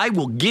I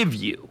will give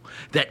you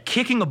that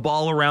kicking a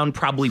ball around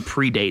probably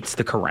predates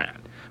the Quran.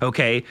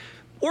 Okay.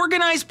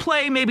 Organized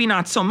play, maybe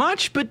not so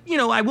much, but,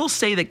 I will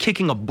say that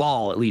kicking a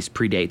ball at least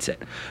predates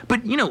it.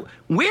 But,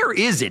 where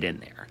is it in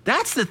there?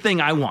 That's the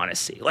thing I want to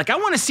see. I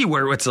want to see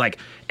where it's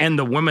and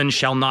the woman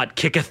shall not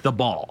kicketh the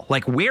ball.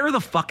 Where the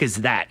fuck is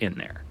that in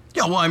there?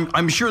 Yeah, well,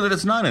 I'm sure that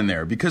it's not in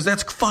there because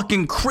that's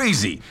fucking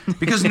crazy.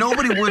 Because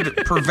nobody would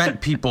prevent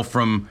people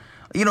from,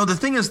 the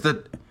thing is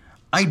that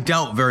I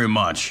doubt very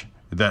much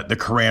that the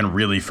Quran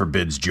really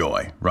forbids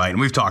joy, right? And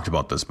we've talked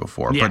about this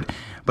before. Yeah.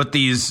 But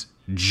these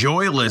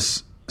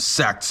joyless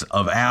sects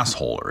of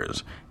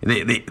assholers,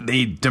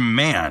 they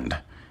demand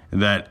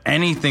that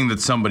anything that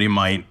somebody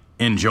might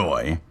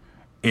enjoy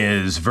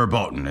is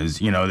verboten,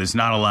 it's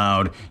not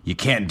allowed, you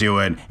can't do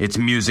it, it's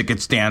music,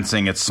 it's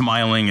dancing, it's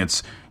smiling,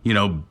 it's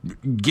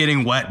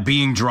getting wet,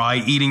 being dry,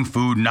 eating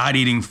food, not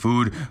eating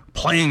food,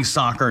 playing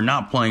soccer,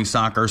 not playing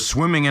soccer,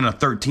 swimming in a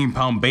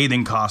 13-pound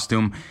bathing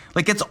costume.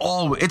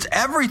 It's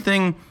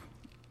everything.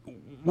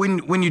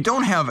 When you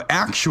don't have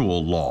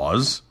actual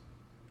laws,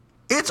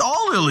 it's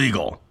all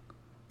illegal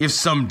if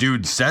some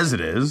dude says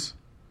it is.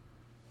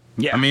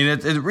 Yeah. I mean,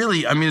 it's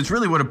really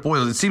what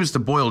it seems to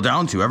boil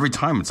down to every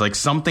time. It's like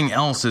something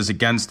else is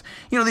against,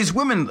 these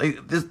women,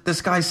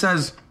 this guy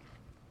says,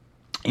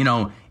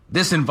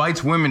 this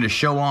invites women to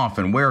show off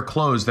and wear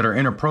clothes that are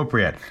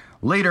inappropriate.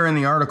 Later in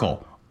the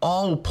article,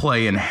 all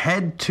play in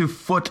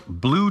head-to-foot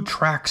blue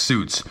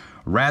tracksuits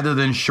rather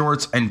than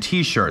shorts and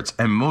T-shirts,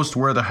 and most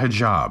wear the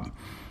hijab.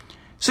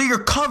 So you're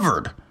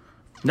covered.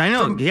 I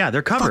know,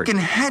 they're covered.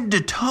 Fucking head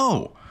to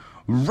toe.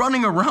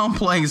 Running around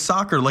playing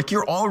soccer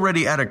you're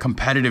already at a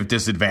competitive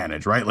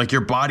disadvantage, right?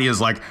 Your body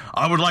is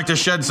I would like to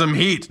shed some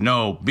heat.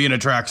 No, be in a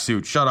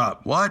tracksuit. Shut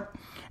up. What?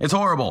 It's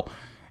horrible.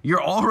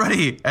 You're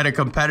already at a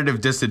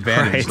competitive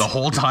disadvantage the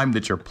whole time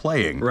that you're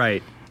playing.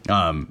 Right.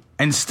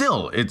 And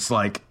still, it's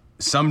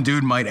some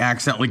dude might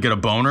accidentally get a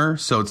boner,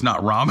 so it's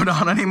not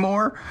Ramadan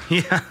anymore.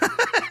 Yeah.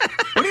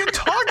 What are you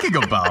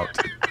talking about?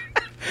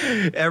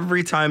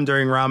 Every time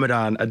during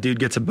Ramadan, a dude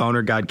gets a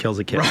boner, God kills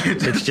a kid. Right.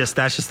 That's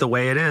just the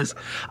way it is.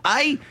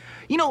 I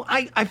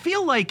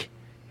feel like,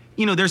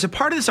 there's a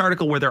part of this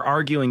article where they're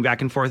arguing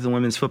back and forth. The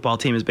women's football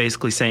team is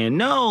basically saying,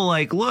 no,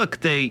 like, look,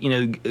 they,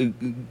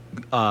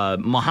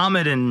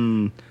 Muhammad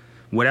and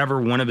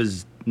whatever, one of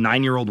his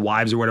 9-year-old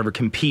wives or whatever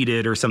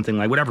competed or something,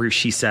 like whatever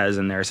she says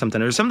in there,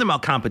 there's something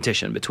about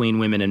competition between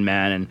women and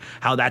men and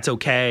how that's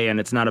okay and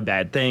it's not a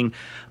bad thing.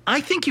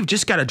 I think you've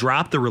just got to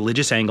drop the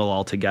religious angle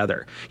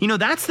altogether.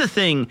 That's the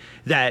thing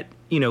that,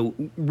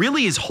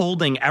 really is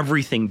holding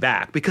everything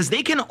back, because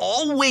they can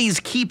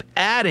always keep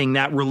adding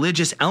that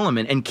religious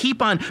element and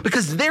keep on,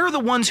 because they're the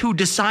ones who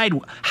decide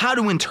how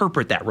to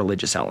interpret that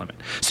religious element.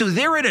 So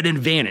they're at an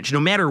advantage.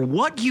 No matter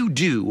what you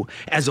do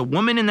as a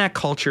woman in that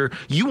culture,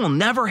 you will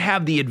never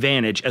have the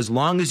advantage as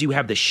long as you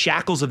have the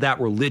shackles of that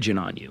religion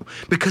on you,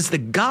 because the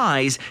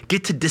guys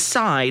get to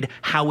decide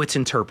how it's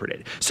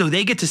interpreted. So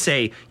they get to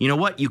say, you know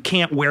what, you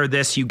can't wear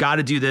this, you got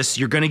to do this,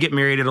 you're going to get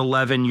married at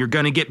 11, you're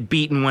going to get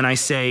beaten when I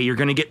say, you're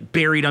going to get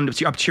buried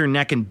up to your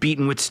neck and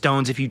beaten with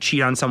stones if you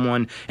cheat on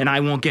someone, and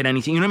I won't get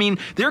anything. You know what I mean?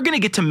 They're going to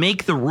get to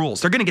make the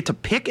rules. They're going to get to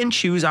pick and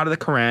choose out of the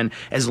Quran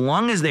as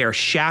long as they are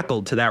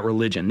shackled to that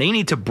religion. They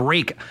need to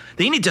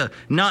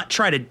not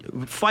try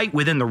to fight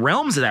within the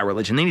realms of that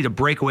religion. They need to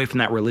break away from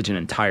that religion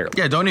entirely.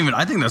 Yeah,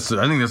 I think that's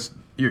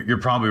you're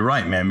probably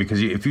right, man,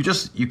 because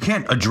you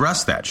can't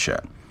address that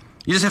shit.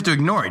 You just have to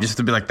ignore it. You just have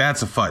to be like,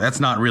 that's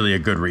not really a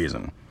good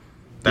reason.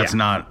 That's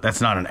not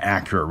an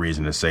accurate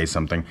reason to say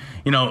something.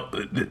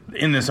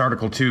 In this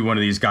article, too, one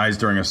of these guys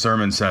during a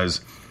sermon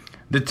says,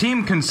 the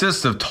team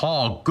consists of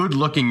tall,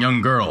 good-looking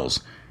young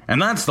girls,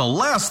 and that's the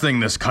last thing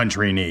this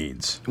country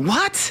needs.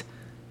 What?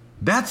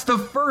 That's the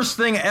first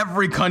thing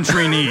every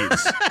country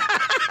needs.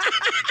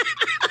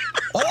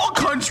 All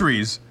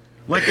countries.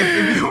 Like,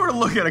 if you were to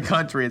look at a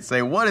country and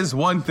say, what is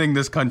one thing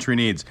this country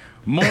needs?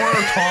 More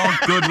tall,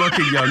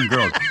 good-looking young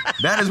girls.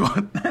 That is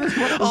what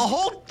a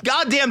whole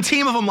goddamn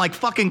team of them, like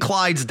fucking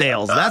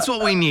Clydesdales. That's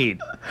what we need.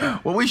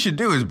 What we should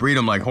do is breed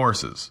them like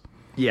horses.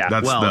 Yeah,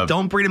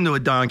 don't breed them to a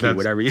donkey,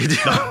 whatever you do.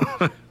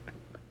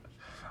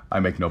 I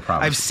make no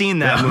promise. I've seen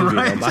that movie,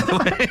 though, by the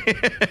way.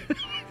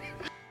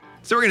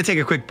 So we're going to take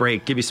a quick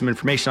break, give you some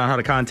information on how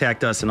to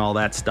contact us and all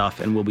that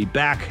stuff, and we'll be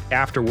back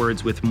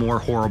afterwards with more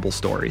horrible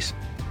stories.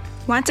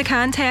 Want to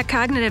contact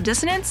Cognitive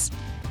Dissonance?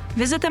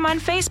 Visit them on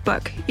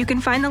Facebook. You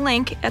can find the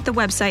link at the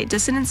website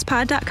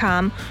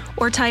dissonancepod.com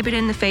or type it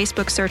in the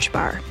Facebook search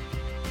bar.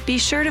 Be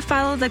sure to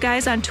follow the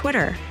guys on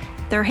Twitter.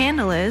 Their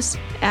handle is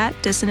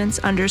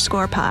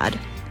 @dissonance_pod.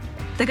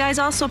 The guys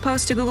also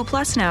post to Google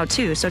Plus now,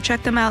 too, so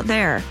check them out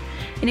there.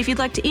 And if you'd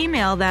like to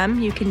email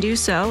them, you can do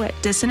so at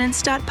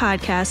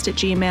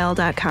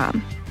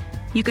dissonance.podcast@gmail.com.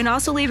 You can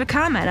also leave a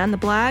comment on the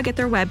blog at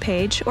their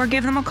webpage or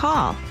give them a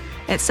call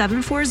at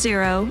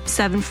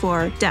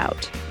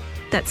 740-74-DOUBT.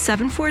 That's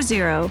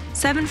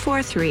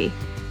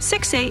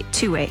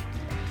 740-743-6828.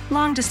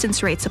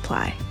 Long-distance rates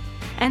apply.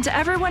 And to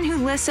everyone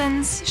who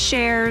listens,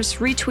 shares,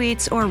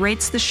 retweets, or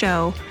rates the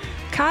show,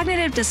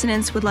 Cognitive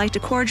Dissonance would like to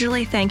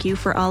cordially thank you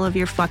for all of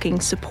your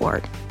fucking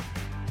support.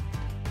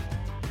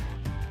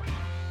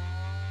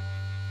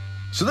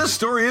 So this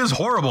story is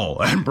horrible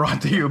and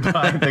brought to you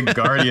by The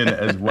Guardian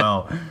as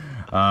well.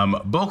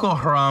 Boko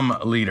Haram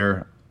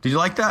leader. Did you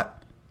like that?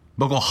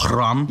 Boko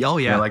Haram. Oh,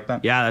 yeah. You like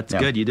that? Yeah, that's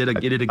good. You did a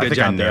good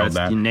job there.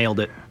 You nailed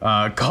it.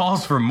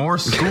 Calls for more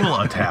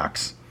school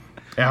attacks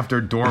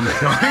after dorm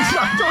killings.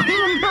 I don't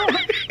even know.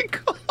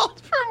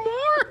 Calls for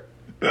more.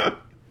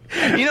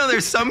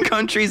 There's some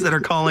countries that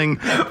are calling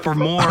for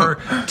more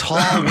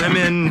tall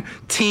women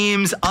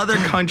teams. Other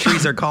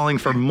countries are calling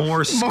for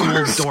more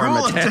school dorm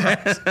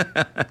attacks.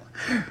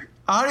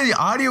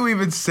 How do you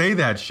even say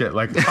that shit?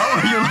 Like, how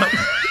are you like...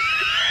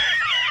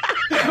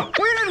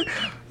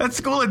 That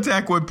school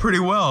attack went pretty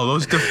well.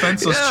 Those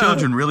defenseless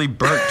children really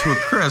burnt to a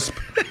crisp.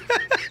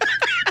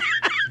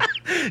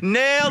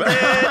 Nailed it.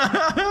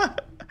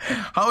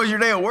 How was your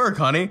day at work,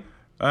 honey?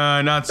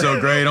 Not so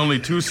great. Only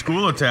 2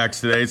 school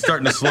attacks today. It's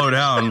starting to slow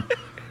down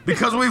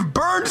because we've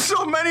burned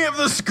so many of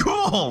the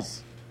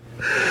schools.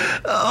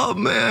 Oh,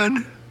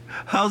 man.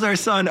 How's our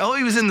son? Oh,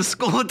 he was in the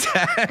school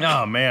attack.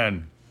 Oh,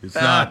 man. It's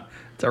a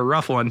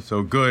rough one.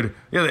 So good.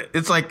 Yeah,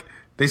 it's like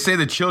they say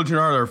the children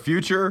are our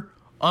future.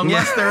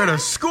 Unless they're at a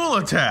school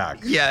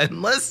attack. Yeah,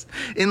 unless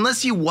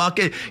you walk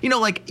in.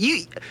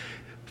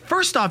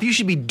 First off, you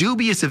should be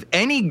dubious of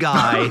any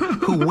guy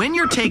who, when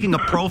you're taking a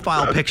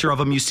profile picture of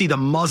him, you see the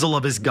muzzle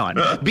of his gun.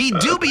 Be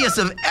dubious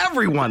of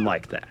everyone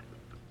like that.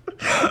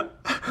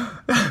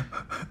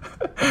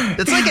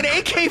 It's like an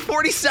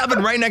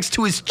AK-47 right next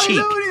to his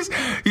cheek.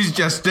 He's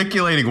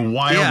gesticulating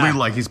wildly,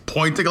 like he's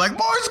pointing, like,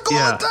 more school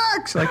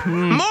attacks. Like,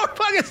 more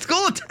fucking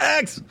school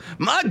attacks.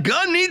 My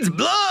gun needs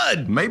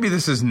blood. Maybe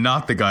this is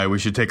not the guy we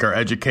should take our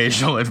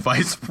educational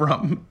advice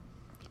from.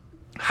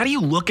 How do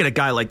you look at a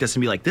guy like this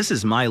and be like, this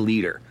is my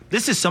leader?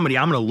 This is somebody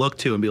I'm going to look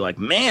to and be like,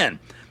 man,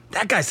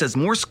 that guy says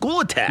more school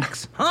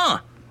attacks. Huh?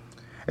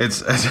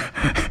 It's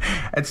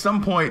at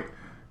some point,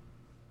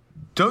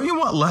 don't you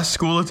want less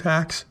school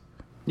attacks?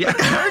 Yeah.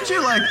 Aren't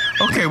you like,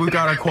 okay, we've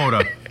got our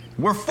quota.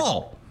 We're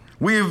full.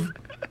 We've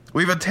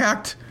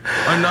attacked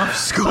enough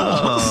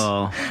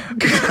schools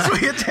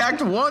because we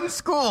attacked one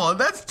school.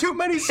 That's too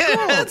many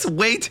schools. That's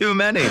way too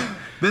many.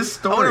 This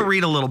story. I want to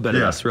read a little bit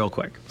of this real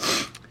quick.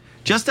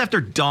 Just after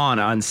dawn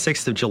on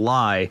 6th of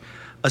July,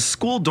 a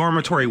school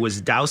dormitory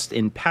was doused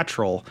in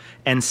petrol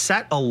and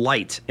set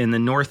alight in the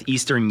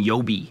northeastern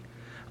Yobe.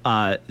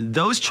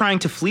 Those trying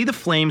to flee the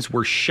flames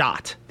were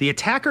shot. The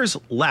attackers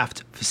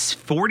left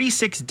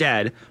 46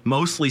 dead,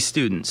 mostly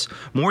students.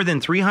 More than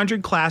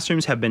 300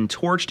 classrooms have been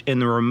torched in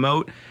the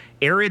remote,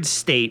 arid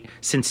state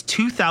since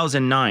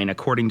 2009,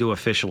 according to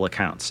official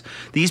accounts.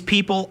 These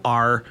people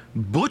are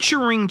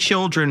butchering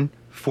children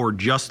for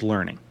just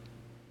learning.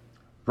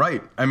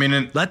 Right. I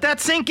mean, let that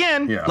sink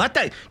in. Yeah. Let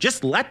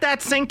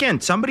that sink in.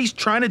 Somebody's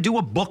trying to do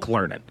a book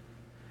learning,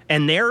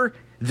 and their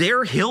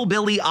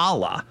hillbilly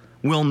Allah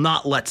will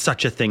not let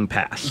such a thing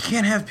pass. You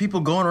can't have people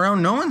going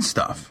around knowing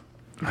stuff.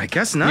 I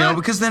guess not.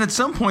 Because then at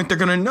some point they're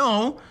going to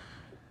know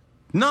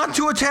not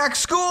to attack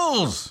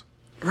schools.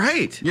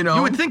 Right. You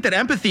would think that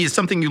empathy is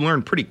something you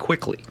learn pretty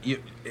quickly.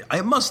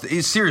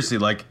 Seriously,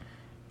 like,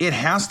 it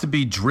has to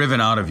be driven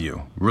out of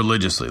you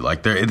religiously.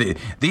 Like,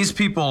 these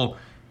people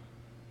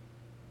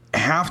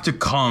have to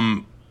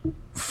come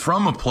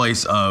from a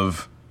place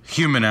of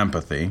human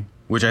empathy,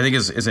 which I think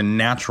is a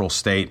natural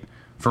state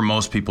for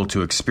most people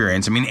to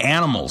experience. I mean,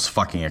 animals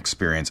fucking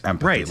experience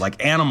empathy. Right.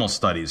 Like, animal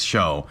studies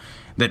show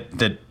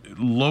that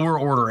lower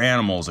order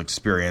animals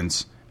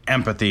experience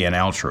empathy and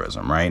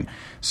altruism, right?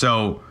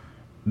 So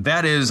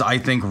that is, I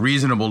think,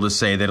 reasonable to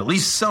say that at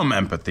least some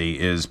empathy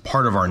is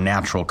part of our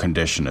natural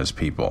condition as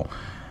people.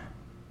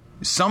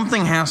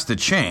 Something has to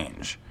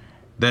change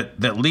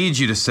that leads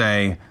you to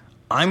say,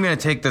 I'm going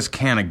to take this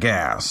can of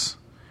gas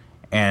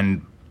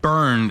and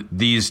burn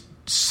these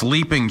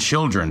sleeping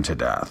children to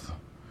death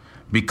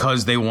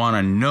because they want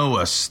to know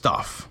us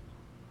stuff.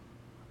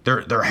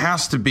 There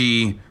has to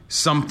be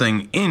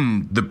something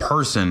in the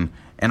person,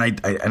 and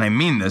I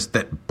mean this,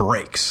 that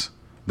breaks,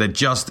 that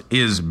just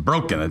is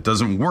broken. It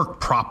doesn't work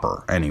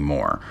proper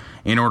anymore.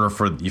 In order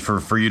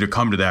for you to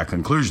come to that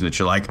conclusion that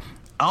you're like,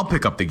 I'll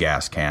pick up the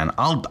gas can.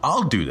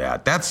 I'll do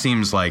that. That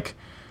seems like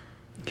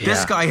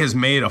this guy has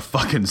made a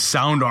fucking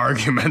sound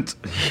argument.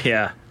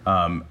 Yeah.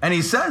 And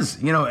he says,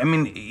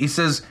 he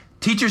says,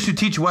 teachers who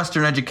teach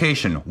Western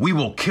education, we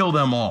will kill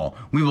them all.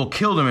 We will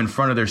kill them in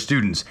front of their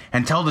students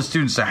and tell the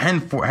students to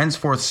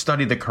henceforth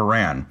study the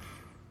Quran.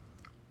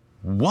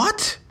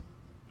 What?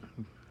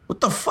 What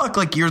the fuck?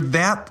 Like, you're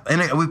that,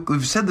 and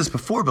we've said this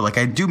before, but like,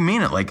 I do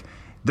mean it. Like,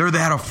 they're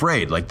that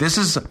afraid. Like,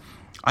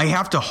 I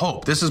have to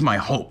hope. This is my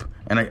hope.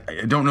 And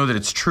I don't know that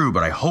it's true,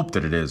 but I hope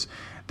that it is.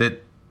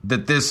 That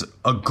this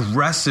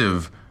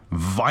aggressive,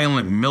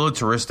 violent,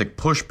 militaristic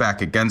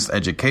pushback against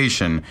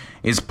education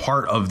is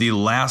part of the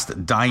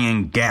last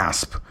dying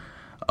gasp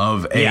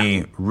of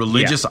a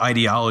religious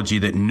ideology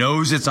that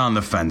knows it's on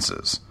the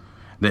fences,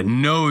 that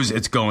knows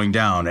it's going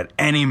down at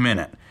any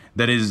minute,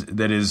 that is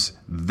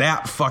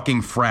that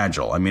fucking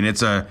fragile. I mean,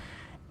 it's a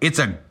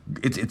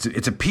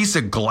piece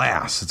of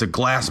glass. It's a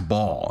glass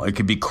ball. It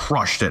could be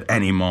crushed at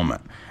any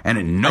moment, and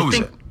it knows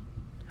it.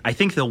 I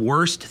think the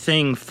worst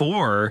thing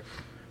for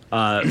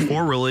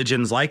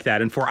religions like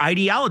that and for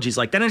ideologies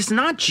like that, and it's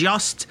not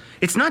just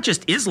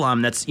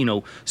Islam that's,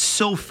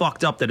 so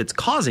fucked up that it's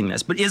causing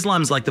this, but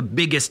Islam's like the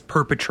biggest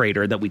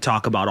perpetrator that we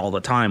talk about all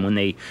the time when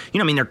they,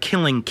 they're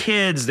killing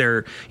kids,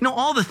 they're,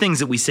 all the things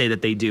that we say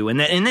that they do, and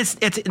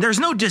there's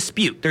no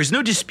dispute. There's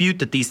no dispute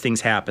that these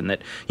things happen,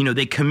 that,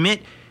 they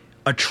commit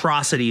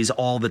atrocities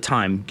all the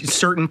time,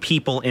 certain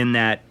people in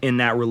that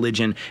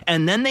religion,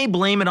 and then they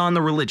blame it on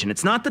the religion.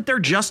 It's not that they're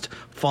just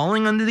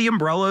falling under the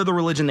umbrella of the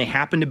religion. They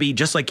happen to be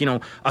just like,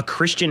 a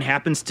Christian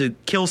happens to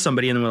kill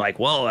somebody and we're like,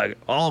 well,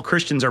 all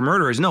Christians are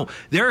murderers. No,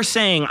 they're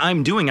saying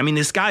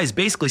this guy is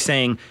basically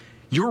saying,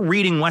 you're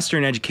reading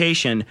Western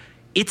education,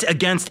 it's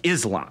against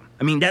Islam.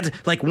 I mean, that's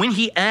like, when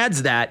he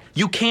adds that,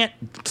 you can't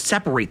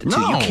separate the two.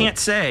 No. You can't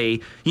say,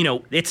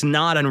 it's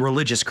not a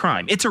religious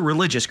crime. It's a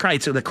religious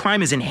crime. So the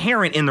crime is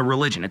inherent in the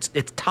religion. It's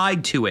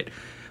tied to it.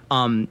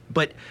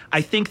 But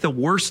I think the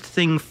worst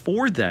thing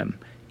for them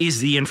is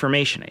the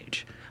information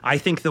age. I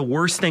think the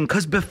worst thing,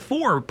 because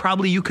before,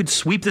 probably you could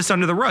sweep this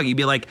under the rug. You'd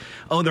be like,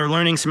 oh, they're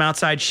learning some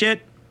outside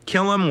shit.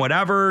 Kill them,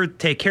 whatever,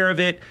 take care of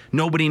it.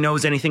 Nobody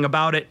knows anything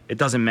about it. It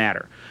doesn't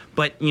matter.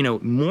 But,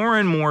 more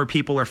and more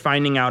people are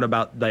finding out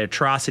about the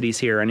atrocities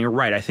here. And you're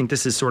right. I think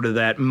this is sort of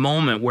that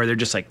moment where they're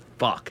just like,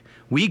 fuck,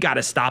 we got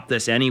to stop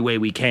this any way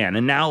we can.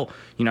 And now,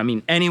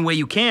 any way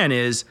you can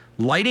is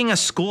lighting a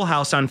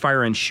schoolhouse on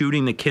fire and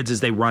shooting the kids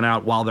as they run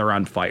out while they're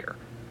on fire.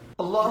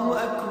 Allahu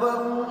Akbar,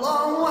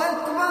 Allahu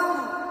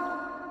Akbar.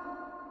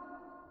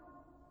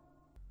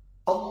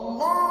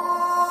 Allah.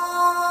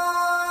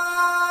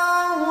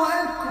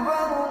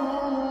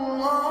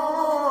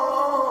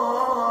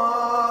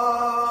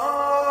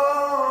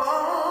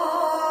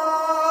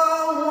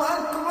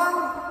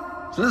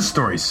 So this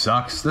story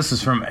sucks. This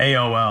is from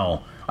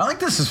AOL. I like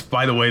this is,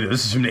 by the way,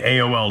 this is from the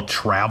AOL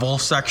travel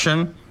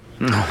section.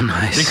 Oh,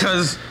 nice.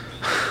 Because,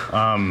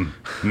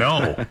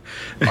 no.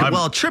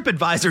 Well,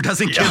 TripAdvisor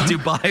doesn't give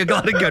Dubai a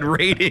lot of good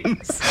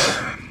ratings.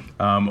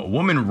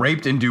 Woman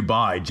raped in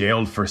Dubai,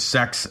 jailed for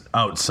sex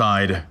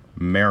outside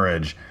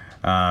marriage.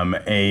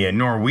 A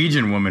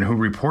Norwegian woman who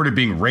reported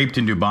being raped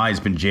in Dubai has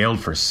been jailed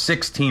for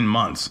 16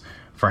 months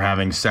for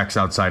having sex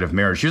outside of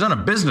marriage. She was on a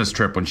business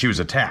trip when she was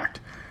attacked.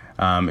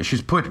 She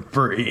was put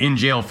in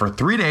jail for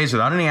 3 days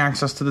without any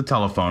access to the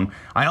telephone.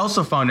 I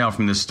also found out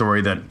from this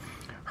story that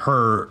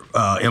her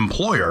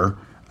employer,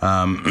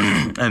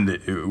 and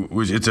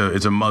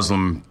it's a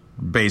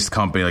Muslim-based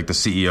company, like the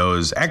CEO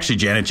is actually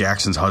Janet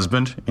Jackson's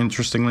husband,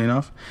 interestingly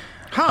enough,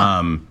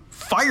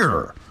 fired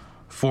her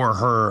for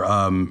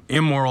her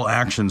immoral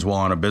actions while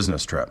on a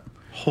business trip.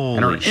 Holy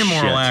and her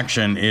immoral shit.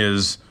 action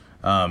is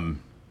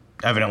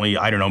evidently,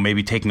 I don't know,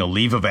 maybe taking a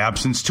leave of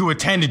absence to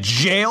attend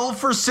jail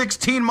for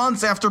 16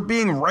 months after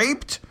being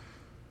raped?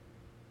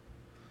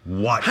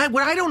 What?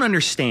 What I don't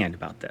understand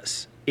about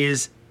this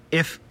is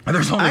if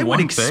there's only I would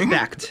one thing?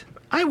 expect,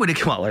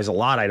 well, there's a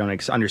lot I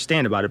don't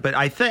understand about it, but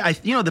I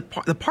think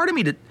the part of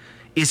me that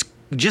is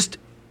just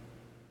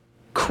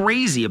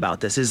crazy about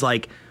this is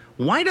like,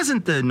 why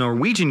doesn't the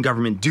Norwegian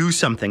government do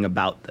something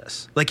about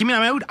this? Like,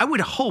 I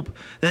would hope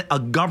that a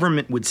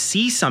government would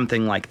see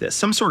something like this,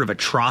 some sort of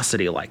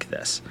atrocity like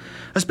this,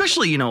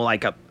 especially,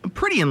 like a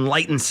pretty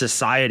enlightened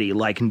society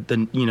like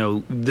the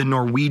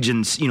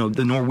Norwegians,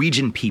 the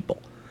Norwegian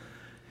people.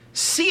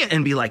 See it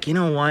and be like, you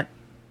know what?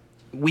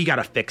 We got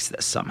to fix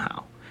this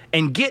somehow.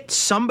 And get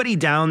somebody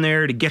down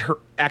there to get her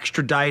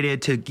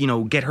extradited, to,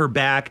 get her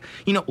back,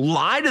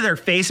 lie to their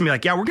face and be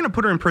like, yeah, we're going to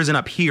put her in prison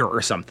up here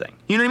or something.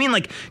 You know what I mean?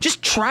 Like,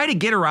 just try to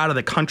get her out of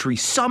the country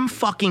some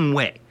fucking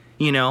way,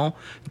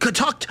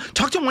 Talk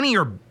to one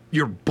of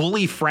your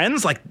bully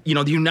friends, like, the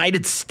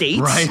United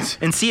States. Right.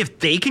 And see if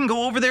they can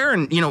go over there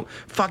and,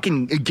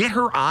 fucking get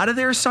her out of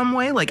there some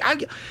way. Like,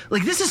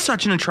 this is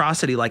such an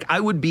atrocity. Like, I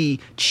would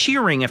be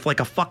cheering if, like,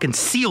 a fucking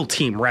SEAL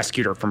team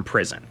rescued her from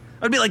prison.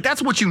 I'd be like,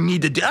 that's what you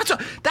need to do.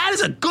 That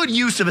is a good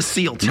use of a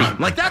SEAL team.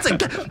 Like that's a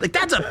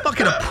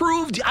fucking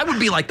approved. I would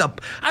be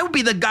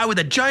the guy with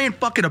a giant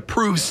fucking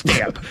approved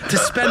stamp to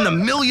spend the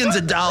millions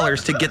of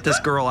dollars to get this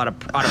girl out of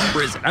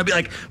prison. I'd be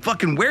like,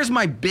 fucking, where's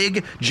my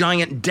big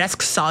giant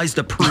desk-sized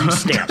approved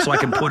stamp so I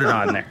can put it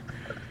on there?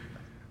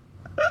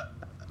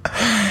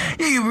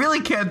 Yeah, you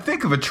really can't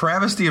think of a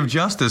travesty of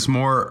justice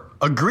more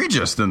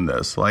egregious than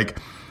this. Like,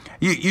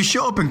 you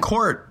show up in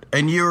court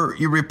and you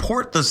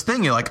report this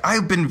thing. You're like,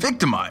 I've been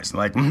victimized.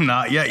 Like,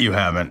 not yet. You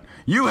haven't.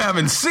 You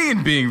haven't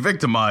seen being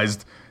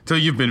victimized till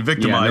you've been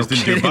victimized in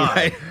Dubai.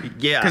 Right?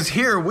 Yeah. Because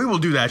here we will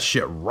do that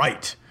shit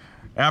right.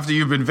 After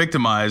you've been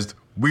victimized,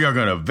 we are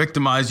going to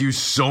victimize you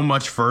so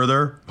much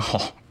further.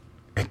 Oh,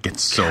 it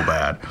gets so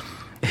bad.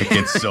 It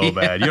gets so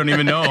bad. You don't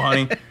even know,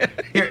 honey.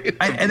 Here,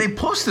 and they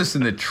post this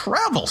in the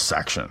travel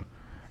section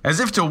as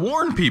if to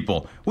warn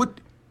people.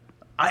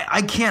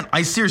 I can't.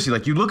 I seriously,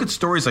 like, you look at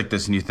stories like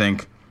this and you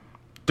think,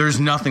 there's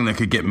nothing that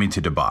could get me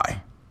to Dubai.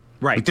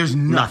 Right. Like, there's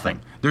nothing.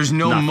 There's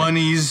no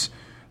monies.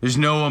 There's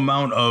no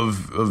amount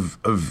of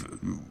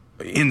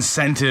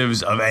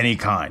incentives of any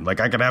kind. Like,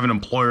 I could have an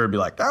employer be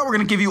like, we're going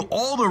to give you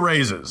all the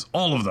raises,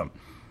 all of them.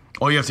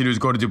 All you have to do is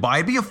go to Dubai.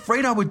 I'd be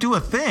afraid I would do a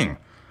thing.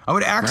 I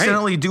would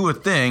accidentally do a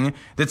thing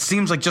that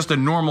seems like just a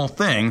normal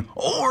thing,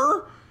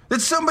 or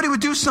that somebody would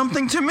do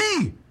something to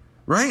me,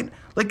 right?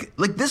 Like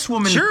this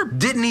woman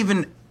didn't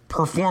even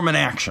perform an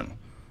action.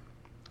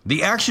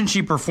 The action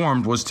she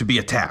performed was to be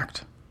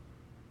attacked.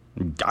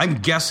 I'm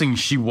guessing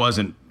she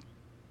wasn't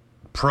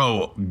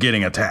pro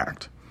getting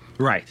attacked.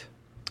 Right.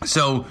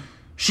 So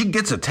she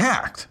gets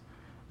attacked.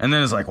 And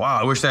then it's like, wow,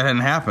 I wish that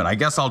hadn't happened. I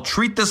guess I'll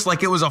treat this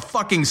like it was a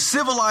fucking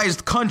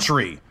civilized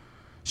country.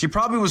 She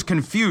probably was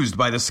confused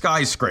by the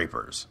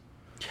skyscrapers.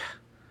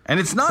 And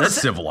it's not a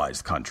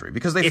civilized country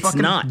because they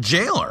fucking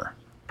jail her.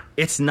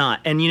 It's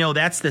not. And,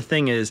 that's the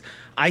thing is,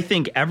 I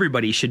think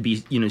everybody should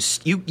be,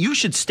 you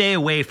should stay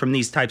away from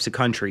these types of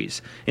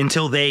countries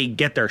until they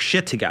get their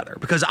shit together.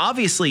 Because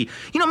obviously,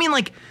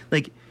 like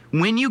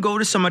when you go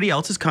to somebody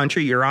else's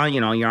country, you're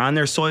on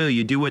their soil,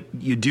 you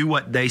do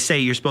what they say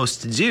you're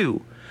supposed to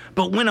do.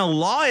 But when a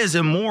law is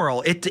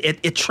immoral,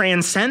 it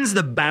transcends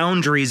the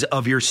boundaries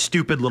of your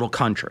stupid little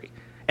country.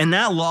 And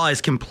that law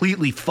is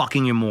completely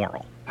fucking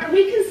immoral. Are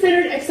we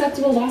considered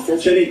acceptable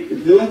losses? Jenny,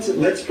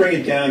 let's bring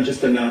it down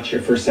just a notch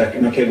here for a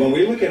second. Okay, when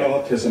we look at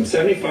autism,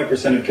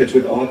 75% of kids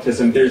with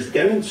autism, there's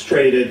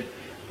demonstrated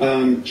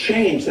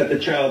change that the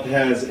child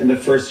has in the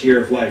first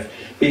year of life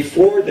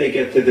before they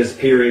get to this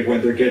period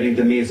when they're getting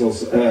the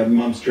measles,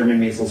 mumps, German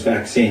measles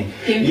vaccine.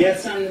 Give me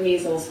some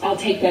measles. I'll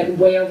take that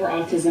way over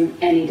autism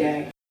any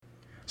day.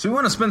 So we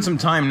want to spend some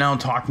time now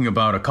talking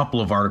about a couple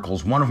of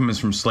articles. One of them is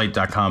from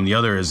Slate.com. The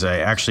other is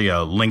actually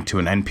a link to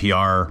an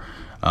NPR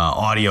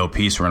audio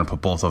piece. We're going to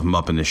put both of them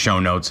up in the show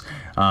notes.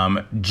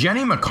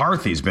 Jenny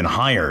McCarthy's been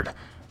hired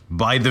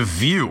by The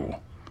View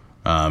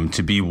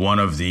to be one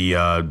of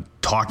the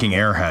talking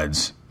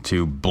airheads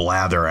to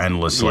blather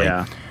endlessly.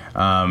 Yeah.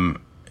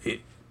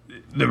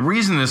 The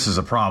reason this is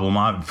a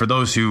problem, for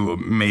those who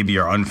maybe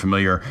are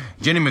unfamiliar,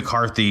 Jenny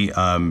McCarthy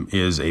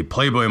is a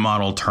Playboy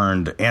model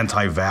turned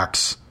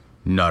anti-vax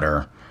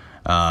nutter.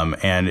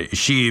 And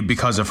she,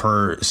 because of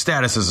her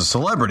status as a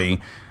celebrity,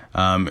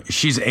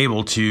 she's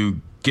able to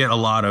get a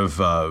lot of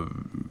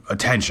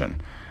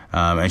attention.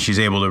 And she's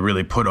able to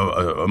really put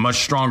a much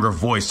stronger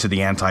voice to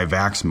the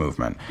anti-vax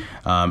movement.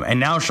 And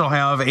now she'll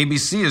have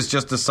ABC has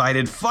just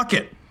decided, fuck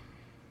it.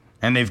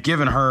 And they've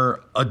given her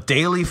a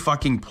daily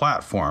fucking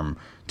platform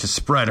to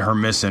spread her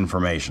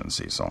misinformation,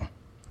 Cecil.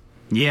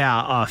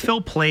 Yeah,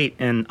 Phil Plait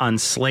on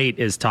Slate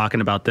is talking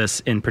about this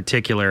in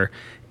particular,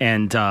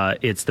 and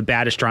it's the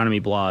Bad Astronomy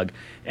blog,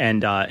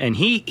 and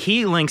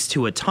he links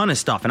to a ton of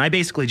stuff. And I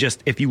basically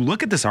just, if you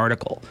look at this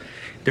article,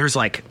 there's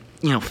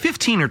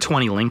 15 or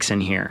 20 links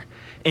in here.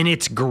 And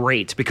it's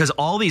great because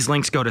all these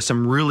links go to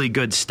some really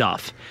good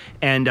stuff.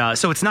 And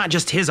so it's not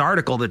just his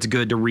article that's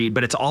good to read,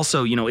 but it's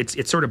also,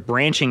 it's sort of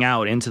branching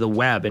out into the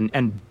web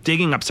and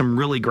digging up some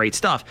really great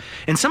stuff.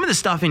 And some of the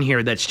stuff in here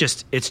it's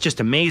just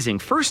amazing.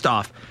 First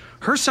off,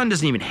 her son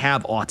doesn't even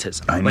have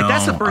autism. I know,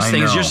 that's the first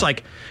thing. It's just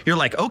you're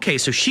like, okay,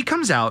 so she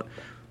comes out,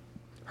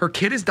 her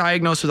kid is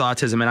diagnosed with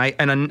autism.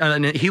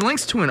 And he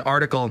links to an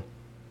article.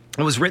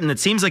 It was written that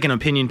seems like an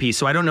opinion piece,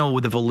 so I don't know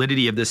the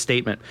validity of this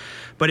statement.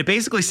 But it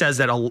basically says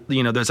that,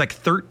 there's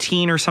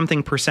 13 or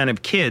something %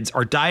 of kids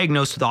are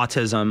diagnosed with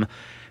autism,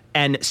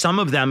 and some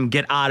of them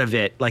get out of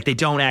it, like they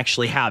don't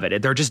actually have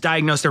it. They're just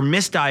diagnosed, they're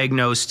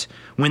misdiagnosed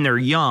when they're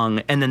young,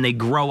 and then they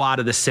grow out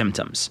of the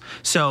symptoms.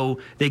 So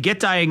they get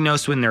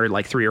diagnosed when they're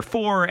 3 or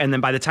 4, and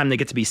then by the time they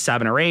get to be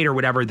 7 or 8 or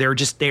whatever, they're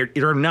just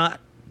not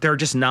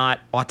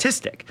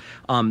autistic.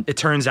 It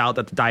turns out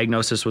that the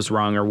diagnosis was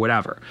wrong or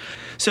whatever.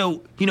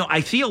 So,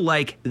 I feel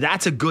like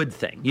that's a good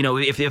thing.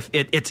 If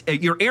it's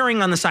you're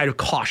erring on the side of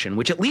caution,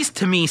 which at least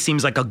to me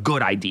seems like a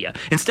good idea,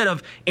 instead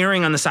of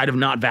erring on the side of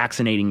not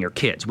vaccinating your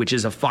kids, which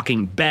is a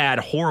fucking bad,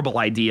 horrible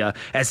idea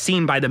as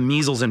seen by the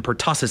measles and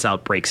pertussis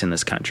outbreaks in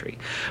this country.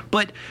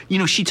 But,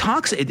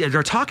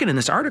 they're talking in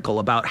this article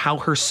about how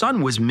her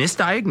son was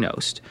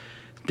misdiagnosed.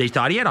 They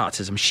thought he had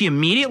autism. She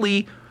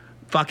immediately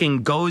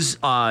fucking goes,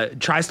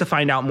 tries to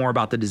find out more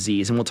about the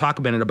disease. And we'll talk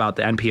a minute about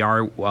the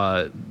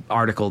NPR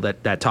article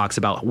that talks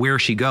about where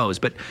she goes.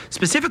 But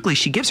specifically,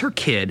 she gives her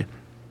kid,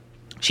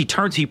 he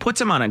puts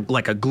him on a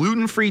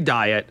gluten-free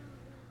diet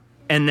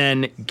and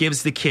then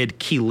gives the kid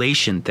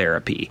chelation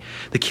therapy.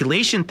 The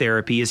chelation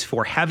therapy is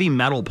for heavy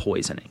metal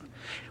poisoning,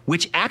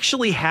 which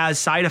actually has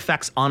side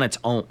effects on its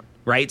own,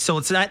 right? So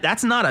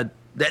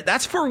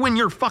that's for when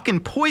you're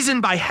fucking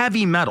poisoned by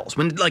heavy metals.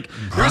 When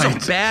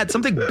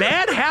something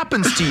bad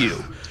happens to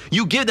you.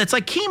 That's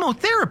like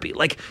chemotherapy.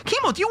 Like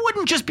chemo, you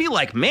wouldn't just be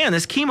like, man,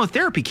 this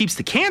chemotherapy keeps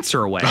the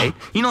cancer away.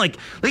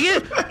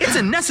 It's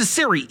a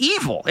necessary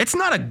evil. It's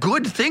not a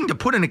good thing to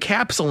put in a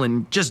capsule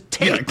and just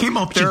take. Yeah,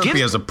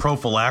 chemotherapy as a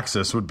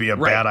prophylaxis would be a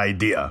bad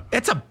idea.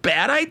 It's a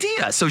bad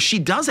idea. So she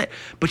does it.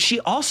 But she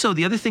also,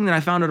 the other thing that I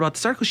found out about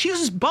this article, she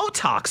uses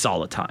Botox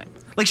all the time.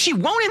 She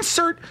won't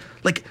insert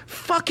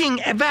fucking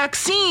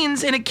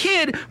vaccines in a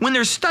kid when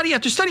there's study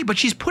after study, but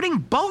she's putting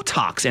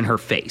Botox in her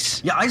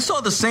face. Yeah, I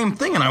saw the same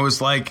thing, and I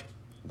was like,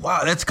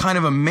 wow, that's kind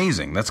of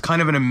amazing. That's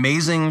kind of an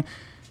amazing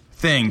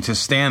thing to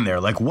stand there.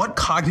 What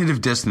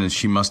cognitive dissonance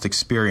she must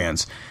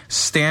experience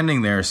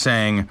standing there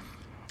saying,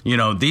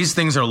 these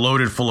things are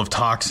loaded full of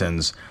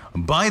toxins.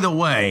 By the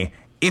way,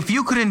 if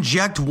you could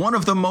inject one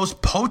of the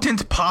most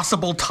potent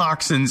possible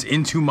toxins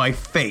into my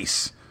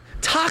face.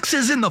 Tox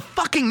is in the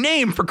fucking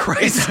name, for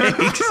Christ's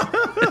sakes.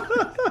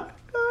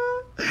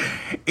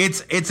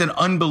 It's an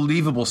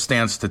unbelievable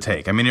stance to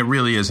take. I mean, it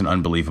really is an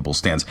unbelievable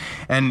stance.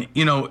 And,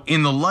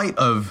 in the light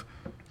of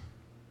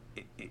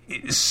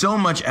so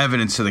much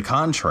evidence to the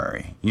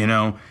contrary,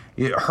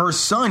 her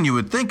son, you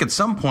would think at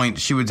some point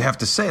she would have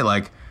to say,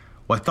 well,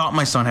 I thought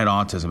my son had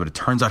autism, but it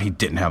turns out he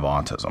didn't have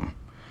autism.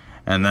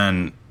 And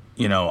then,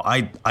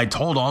 I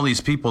told all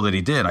these people that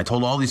he did. I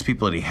told all these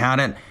people that he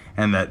had it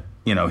and that,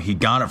 he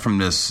got it from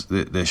this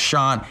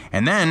shot.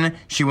 And then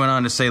she went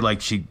on to say,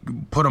 she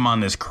put him on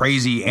this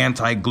crazy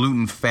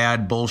anti-gluten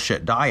fad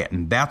bullshit diet,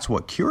 and that's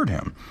what cured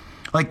him.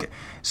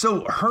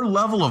 So her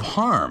level of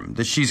harm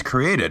that she's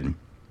created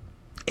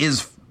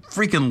is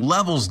freaking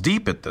levels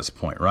deep at this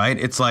point, right?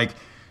 It's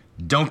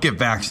don't get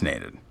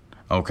vaccinated.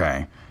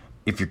 Okay.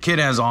 If your kid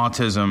has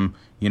autism,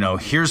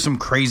 here's some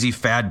crazy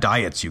fad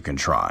diets you can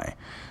try.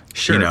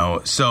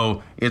 Sure.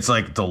 So it's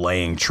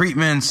delaying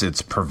treatments.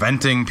 It's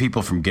preventing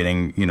people from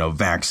getting,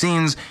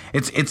 vaccines.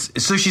 It's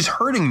so she's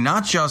hurting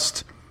not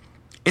just,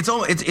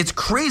 it's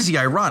crazy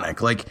ironic.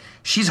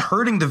 She's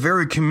hurting the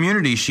very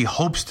community she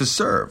hopes to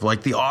serve,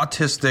 the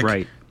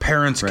autistic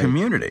parents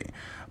community,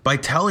 by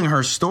telling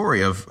her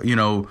story of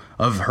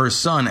her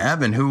son,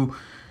 Evan, who,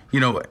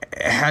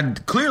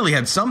 had clearly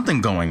had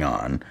something going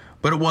on,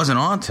 but it wasn't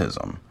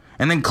autism.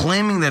 And then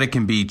claiming that it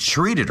can be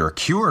treated or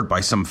cured by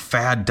some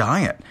fad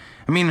diet.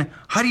 I mean,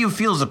 how do you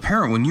feel as a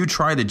parent when you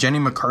try the Jenny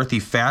McCarthy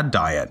fad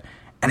diet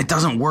and it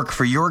doesn't work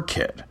for your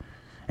kid?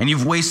 And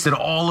you've wasted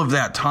all of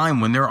that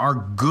time when there are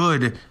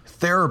good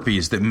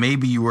therapies that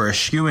maybe you were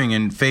eschewing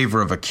in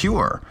favor of a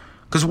cure.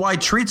 Because why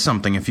treat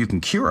something if you can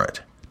cure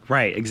it?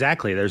 Right,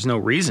 exactly. There's no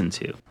reason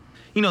to.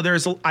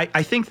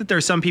 I think that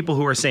there's some people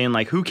who are saying,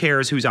 who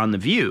cares who's on The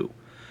View?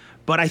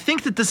 But I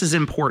think that this is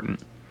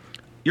important.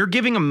 you're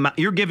giving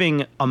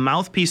a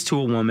mouthpiece to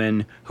a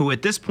woman who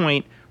at this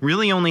point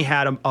really only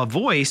had a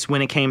voice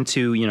when it came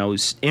to,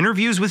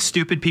 interviews with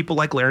stupid people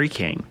like Larry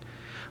King.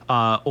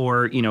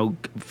 Or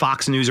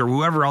Fox News or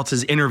whoever else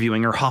is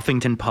interviewing, or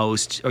Huffington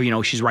Post,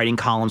 or she's writing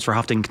columns for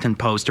Huffington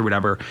Post or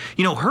whatever.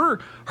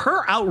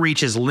 Her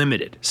outreach is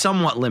limited,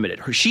 somewhat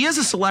limited. She is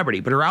a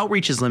celebrity, but her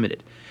outreach is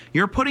limited.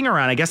 You're putting her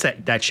on, I guess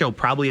that show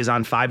probably is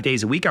on 5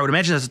 days a week. I would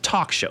imagine it's a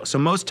talk show. So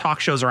most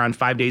talk shows are on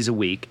 5 days a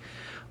week.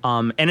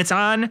 And it's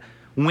on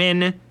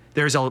when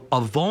there's a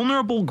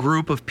vulnerable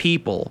group of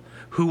people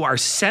who are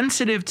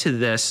sensitive to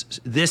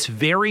this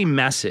very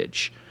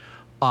message.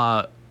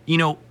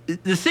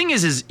 The thing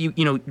is,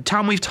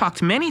 Tom, we've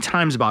talked many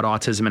times about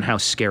autism and how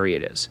scary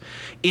it is.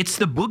 It's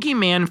the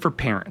boogeyman for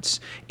parents.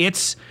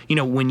 It's,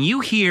 when you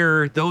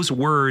hear those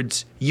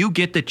words, you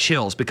get the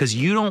chills because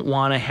you don't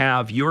want to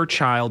have your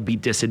child be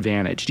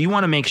disadvantaged. You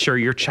want to make sure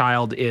your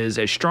child is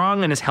as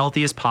strong and as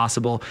healthy as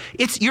possible.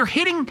 You're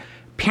hitting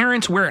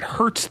parents where it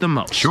hurts the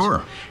most.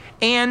 Sure.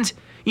 And,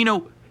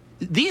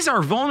 these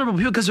are vulnerable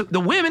people because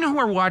the women who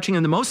are watching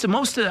them the most,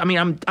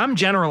 I'm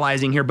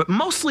generalizing here, but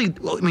mostly,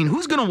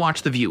 who's going to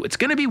watch The View? It's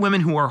going to be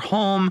women who are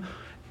home,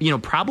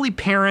 probably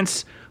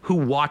parents who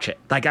watch it.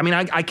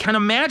 I can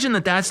imagine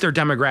that that's their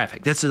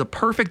demographic. This is a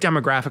perfect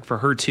demographic for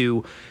her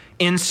to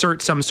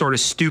insert some sort of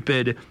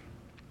stupid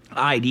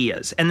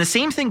ideas. And the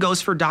same thing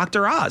goes for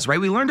Dr. Oz, right?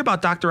 We learned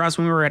about Dr. Oz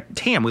when we were at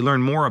TAM. We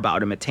learned more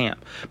about him at TAM.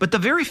 But the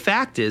very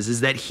fact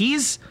is that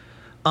he's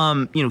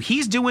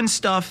doing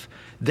stuff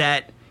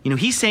that,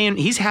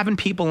 he's having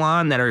people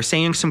on that are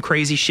saying some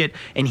crazy shit,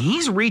 and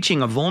he's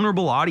reaching a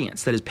vulnerable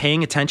audience that is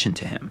paying attention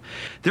to him.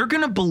 They're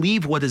going to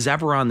believe what is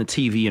ever on the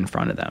TV in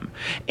front of them.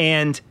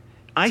 And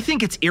I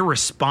think it's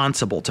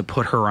irresponsible to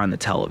put her on the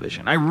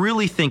television. I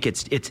really think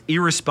it's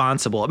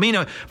irresponsible.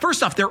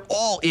 First off, they're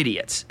all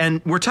idiots.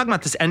 And we're talking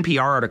about this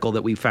NPR article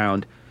that we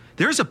found.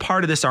 There's a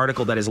part of this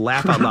article that is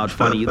laugh out loud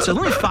funny. It's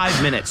only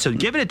 5 minutes, so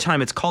give it a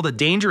time. It's called A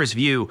Dangerous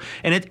View.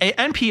 And at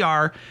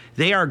NPR,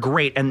 they are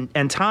great.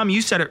 And Tom,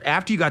 you said it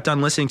after you got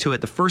done listening to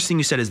it, the first thing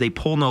you said is they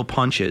pull no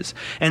punches.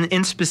 And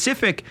in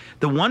specific,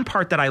 the one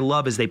part that I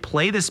love is they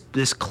play this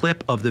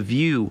clip of The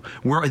View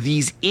where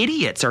these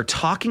idiots are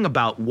talking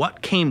about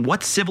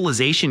what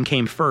civilization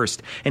came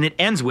first. And it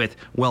ends with,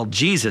 well,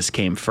 Jesus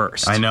came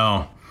first. I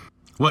know.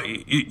 Well,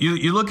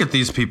 you look at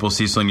these people,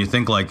 Cecil, and you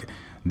think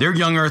they're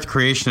young Earth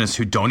creationists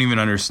who don't even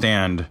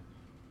understand.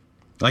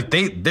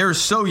 They're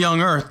so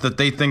young Earth that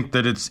they think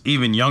that it's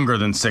even younger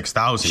than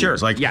 6,000 sure.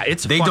 years.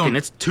 It's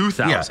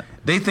 2,000. Yeah,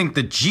 they think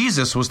that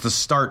Jesus was the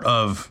start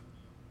of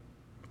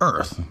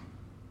Earth.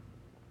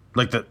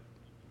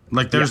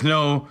 There's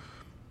no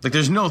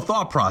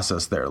thought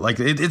process there.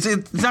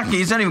 It's not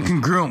even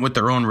congruent with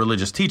their own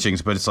religious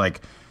teachings. But it's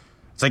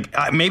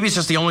maybe it's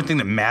just the only thing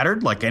that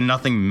mattered. And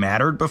nothing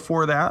mattered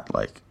before that.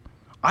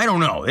 I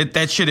don't know.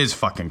 That shit is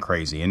fucking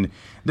crazy. And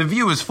The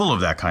View is full of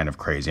that kind of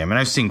crazy.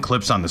 I've seen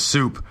clips on The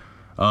Soup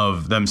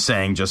of them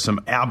saying just some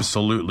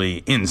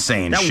absolutely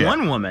insane shit. That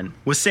one woman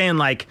was saying,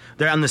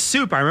 they're on The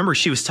Soup. I remember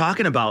she was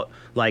talking about,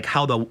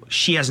 how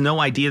she has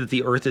no idea that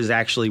the Earth is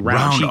actually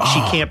round. She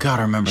can't. God,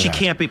 I remember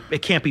that.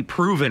 It can't be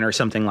proven or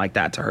something like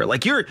that to her.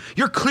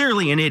 You're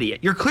clearly an idiot.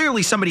 You're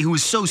clearly somebody who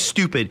is so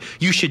stupid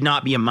you should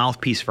not be a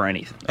mouthpiece for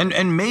anything.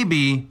 And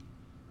maybe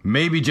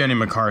Jenny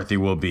McCarthy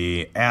will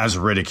be as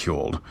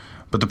ridiculed.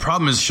 But the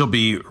problem is she'll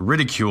be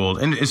ridiculed,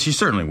 and she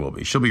certainly will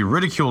be. She'll be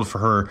ridiculed for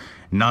her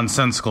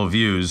nonsensical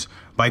views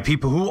by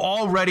people who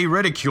already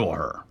ridicule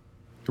her.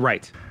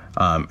 Right.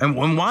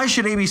 And why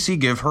should ABC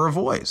give her a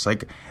voice?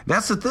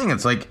 That's the thing.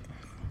 It's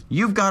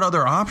you've got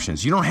other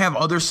options. You don't have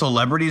other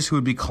celebrities who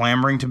would be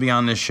clamoring to be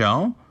on this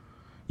show.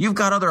 You've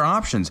got other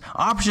options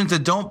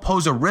that don't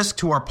pose a risk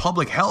to our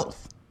public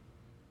health.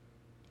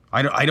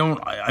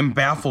 I'm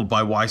baffled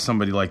by why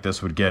somebody like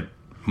this would get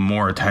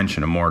more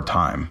attention and more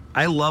time.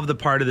 I love the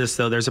part of this,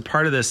 though. There's a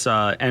part of this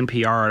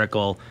NPR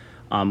article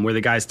where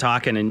the guy's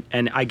talking,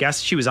 and I guess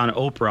she was on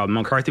Oprah.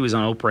 McCarthy was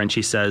on Oprah, and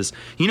she says,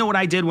 you know what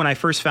I did when I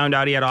first found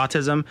out he had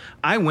autism?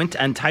 I went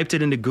and typed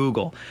it into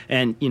Google.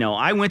 And,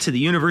 I went to the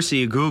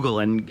University of Google,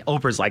 and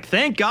Oprah's like,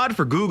 thank God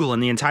for Google,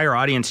 and the entire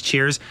audience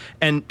cheers.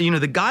 And,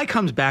 the guy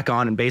comes back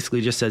on and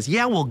basically just says,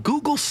 yeah, well,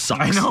 Google sucks.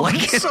 I know,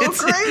 it's so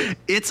great.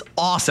 It's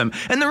awesome.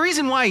 And the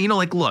reason why,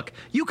 look,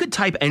 you could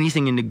type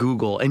anything into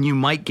Google, and you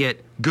might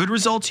get good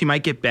results, you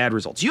might get bad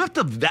results. You have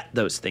to vet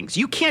those things.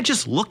 You can't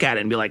just look at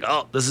it and be like,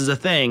 oh, this is a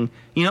thing.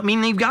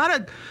 You've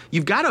got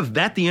to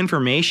vet the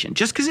information.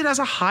 Just because it has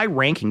a high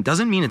ranking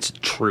doesn't mean it's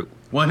true.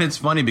 Well, and it's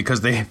funny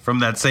because from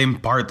that same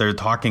part, they're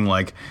talking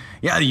the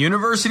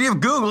University of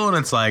Google, and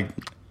it's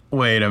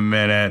wait a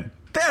minute.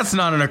 That's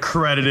not an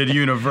accredited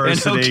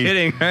university. No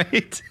kidding,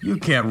 right? You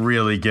can't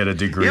really get a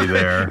degree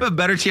there. You have a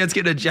better chance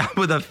getting a job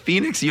with a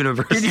Phoenix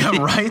University. Yeah,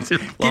 right?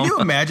 Can you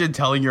imagine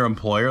telling your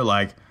employer,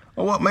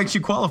 well, what makes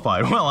you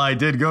qualified? Well, I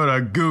did go to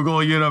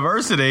Google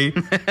University.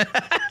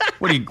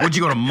 Would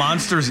you go to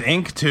Monsters,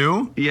 Inc.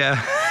 too?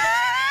 Yeah.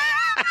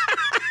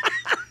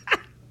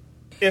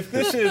 if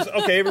this is,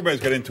 okay, everybody's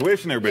got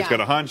intuition, everybody's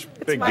got a hunch,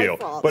 big deal.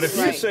 Fault. But if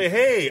you Right. say,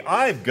 hey,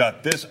 I've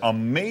got this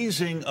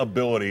amazing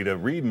ability to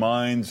read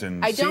minds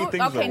and see things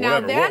or Okay, now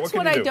whatever, that's what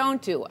what can I you do?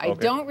 don't do. I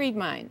Okay. don't read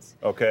minds.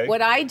 Okay.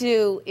 What I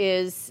do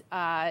is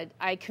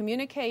I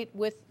communicate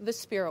with the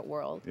spirit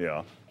world.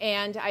 Yeah.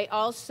 And I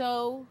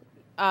also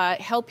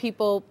help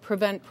people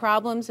prevent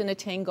problems and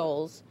attain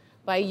goals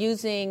by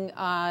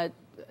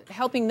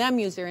helping them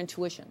use their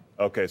intuition.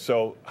 Okay,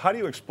 so how do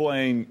you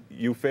explain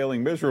you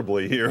failing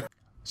miserably here?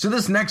 So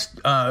this next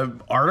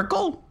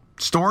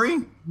story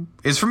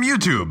is from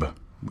YouTube,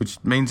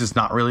 which means it's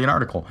not really an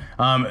article.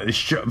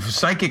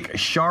 Psychic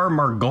Shar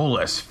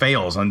Margolis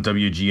fails on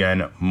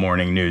WGN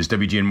Morning News.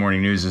 WGN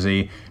Morning News is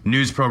a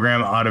news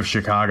program out of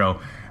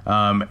Chicago.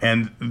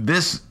 And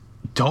this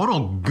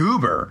total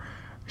goober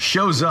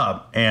shows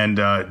up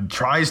and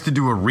tries to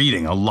do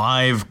a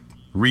live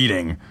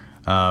reading,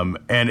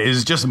 and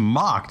is just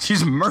mocked.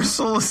 She's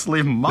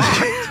mercilessly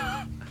mocked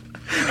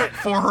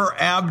for her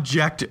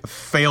abject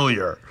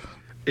failure.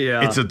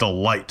 Yeah. It's a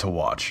delight to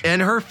watch.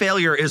 And her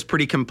failure is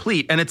pretty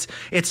complete. And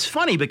it's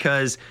funny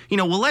because,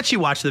 we'll let you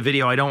watch the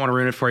video. I don't want to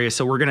ruin it for you.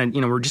 So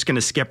we're just going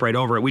to skip right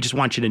over it. We just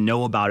want you to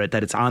know about it,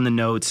 that it's on the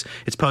notes.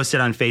 It's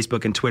posted on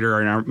Facebook and Twitter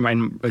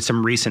and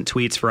some recent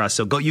tweets for us.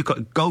 So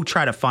go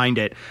try to find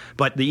it.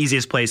 But the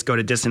easiest place, go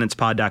to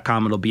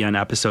dissonancepod.com. It'll be on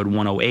episode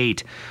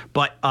 108.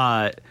 But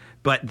the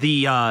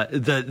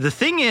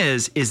thing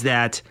is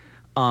that,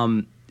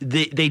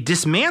 they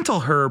dismantle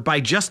her by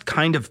just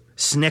kind of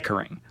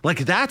snickering. Like,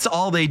 that's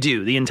all they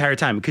do the entire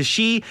time, because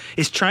she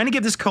is trying to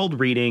give this cold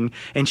reading,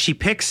 and she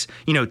picks,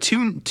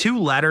 two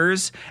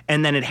letters,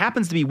 and then it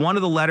happens to be one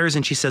of the letters,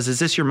 and she says, "Is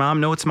this your mom?"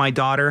 "No, it's my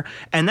daughter."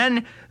 And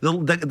then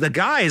the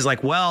guy is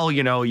like, "Well,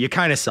 you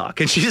kind of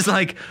suck." And she's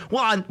like,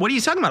 "Well, what are you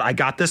talking about? I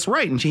got this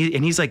right." And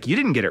he's like, "You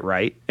didn't get it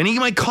right." And he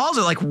calls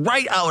it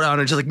right out on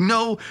it. She's like,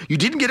 "No, you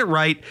didn't get it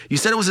right. You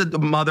said it was a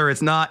mother.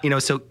 It's not."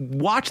 So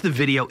watch the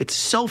video. It's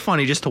so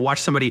funny just to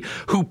watch somebody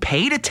who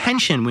paid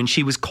attention when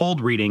she was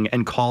cold reading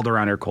and called her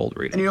on her cold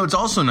reading. And it's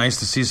also nice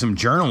to see some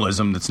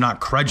journalism that's not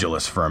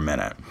credulous for a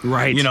minute.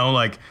 Right.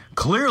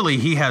 Clearly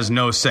he has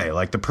no say.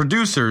 Like, the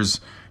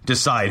producers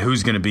decide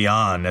who's going to be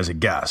on as a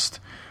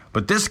guest.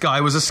 But this guy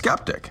was a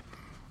skeptic.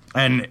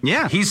 And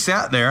he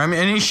sat there. And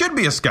he should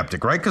be a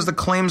skeptic, right? Because the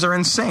claims are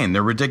insane.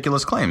 They're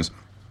ridiculous claims.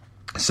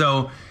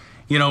 So,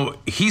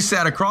 he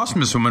sat across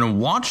from this woman and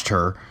watched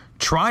her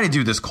try to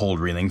do this cold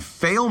reading,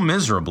 fail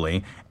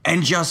miserably,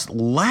 and just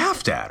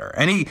laughed at her.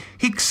 And he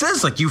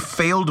says, you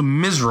failed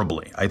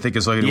miserably, I think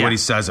is what he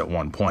says at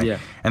one point. Yeah.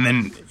 And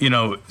then,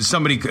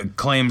 somebody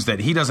claims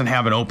that he doesn't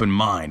have an open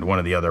mind, one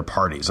of the other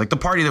parties. Like, the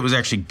party that was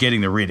actually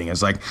getting the reading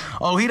is like,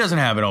 "Oh, he doesn't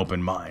have an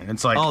open mind."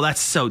 It's like, oh,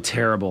 that's so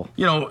terrible.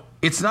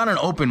 It's not an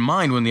open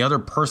mind when the other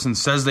person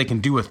says they can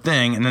do a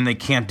thing and then they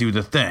can't do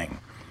the thing.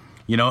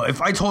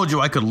 If I told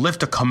you I could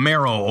lift a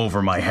Camaro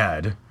over my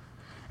head,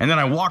 and then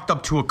I walked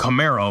up to a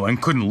Camaro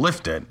and couldn't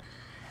lift it,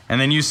 and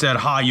then you said,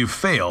 "Ha, you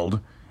failed,"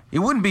 it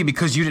wouldn't be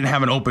because you didn't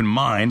have an open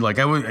mind.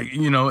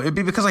 It'd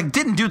be because I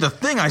didn't do the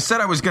thing I said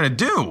I was going to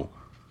do.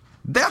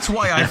 That's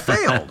why I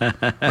failed.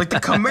 The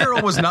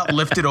Camaro was not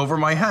lifted over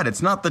my head.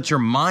 It's not that your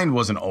mind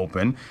wasn't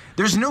open.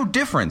 There's no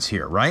difference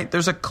here, right?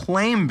 There's a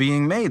claim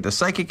being made. The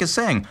psychic is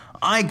saying,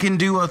 "I can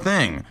do a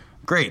thing."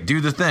 Great, do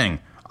the thing.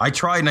 "I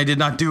tried and I did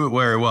not do it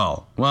very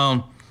well."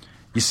 Well,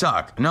 you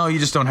suck. No, you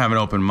just don't have an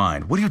open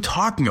mind. What are you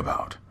talking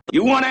about?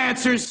 You want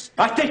answers?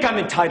 I think I'm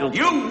entitled.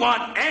 You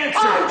want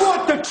answers? I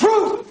want the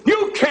truth!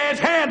 You can't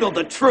handle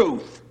the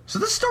truth! So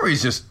this story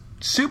is just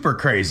super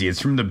crazy. It's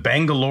from the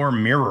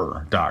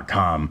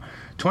BangaloreMirror.com.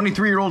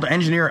 23-year-old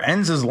engineer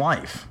ends his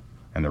life.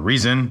 And the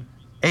reason?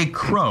 A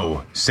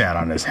crow sat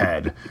on his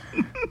head.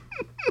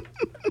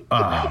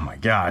 Oh my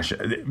gosh.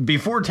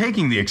 Before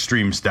taking the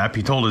extreme step,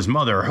 he told his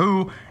mother,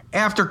 who,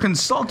 after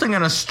consulting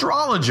an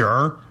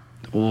astrologer,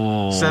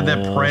 said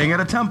that praying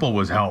at a temple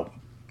was help.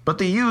 But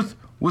the youth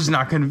was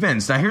not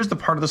convinced. Now, here's the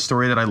part of the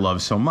story that I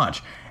love so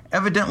much.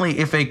 Evidently,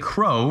 if a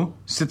crow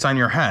sits on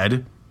your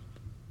head,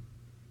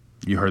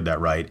 you heard that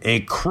right,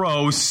 a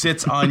crow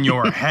sits on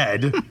your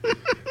head,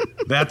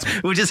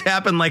 which has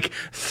happened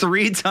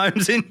 3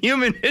 times in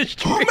human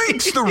history. Who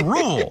makes the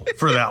rule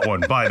for that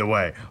one, by the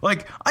way?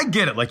 I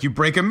get it. You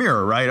break a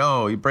mirror, right?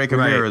 Oh, you break a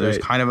mirror. There's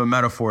kind of a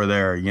metaphor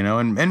there,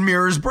 and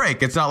mirrors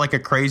break. It's not like a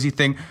crazy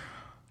thing.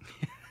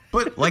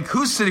 But,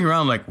 who's sitting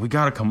around we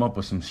got to come up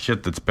with some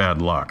shit that's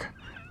bad luck?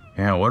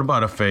 Yeah, what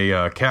about if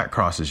a cat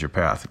crosses your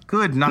path?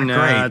 Good, not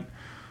great.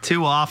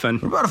 Too often.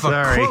 What about if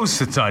a crow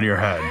sits on your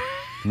head?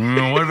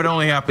 What if it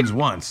only happens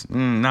once?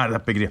 Not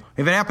that big a deal.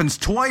 If it happens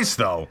twice,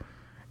 though,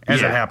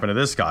 as it happened to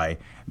this guy,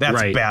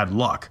 that's bad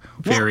luck.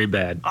 Very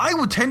bad. I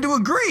would tend to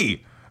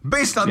agree.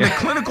 Based on the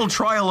clinical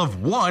trial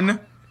of one,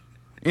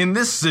 in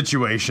this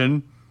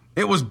situation,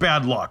 it was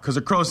bad luck because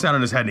a crow sat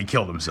on his head and he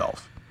killed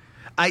himself.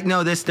 I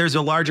know this. There's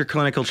a larger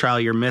clinical trial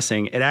you're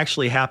missing. It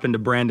actually happened to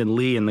Brandon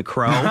Lee in The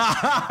Crow.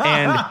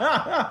 And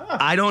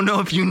I don't know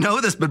if you know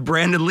this, but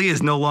Brandon Lee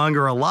is no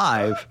longer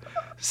alive.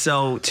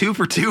 So 2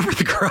 for 2 for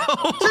The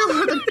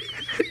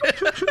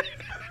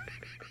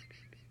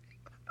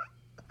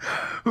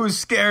Crow. Who's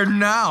scared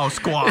now,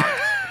 Squawk?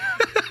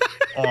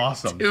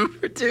 Awesome. 2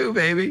 for 2,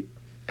 baby.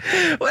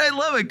 Well, I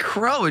love a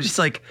crow. It's just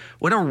like,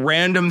 what a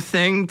random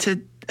thing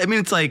to. I mean,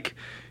 it's like,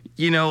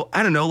 you know,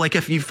 I don't know, like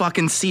if you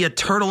fucking see a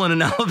turtle in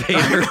an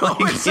elevator. Know,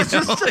 like, it's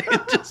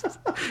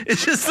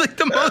just like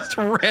the most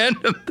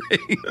random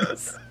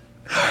things.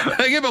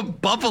 Like if a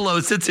buffalo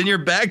sits in your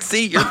back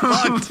seat, you're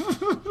fucked.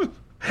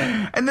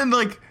 And then,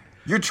 like,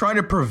 you're trying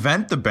to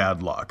prevent the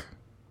bad luck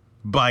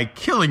by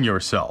killing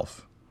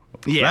yourself.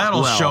 Yeah,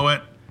 that'll show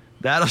it.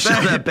 That'll show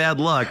that bad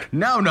luck.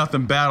 Now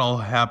nothing bad'll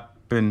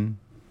happen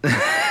to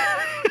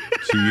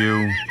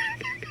you.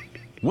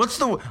 What's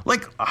the,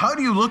 like, how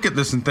do you look at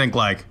this and think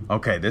like,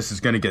 okay, this is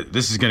gonna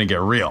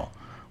get real?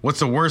 What's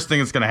the worst thing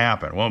that's gonna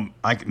happen? Well,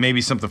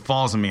 maybe something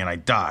falls on me and I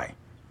die.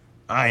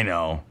 I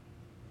know.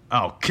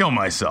 I'll kill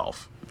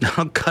myself.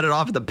 I'll cut it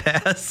off at the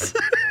pass.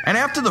 And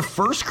after the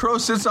first crow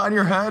sits on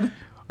your head,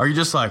 are you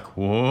just like,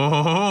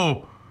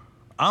 whoa,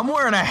 I'm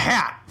wearing a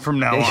hat from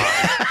now on.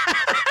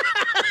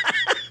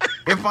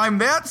 If I'm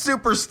that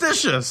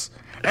superstitious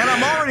and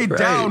I'm already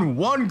down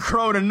 1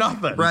 crow to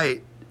nothing.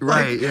 Right,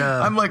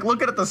 yeah. I'm like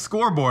looking at the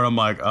scoreboard. I'm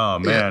like, oh,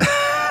 man,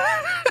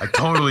 I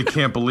totally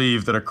can't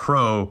believe that a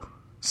crow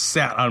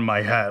sat on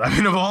my head. I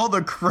mean, of all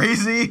the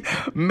crazy,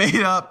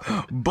 made-up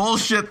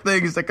bullshit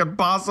things that could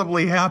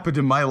possibly happen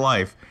in my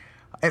life.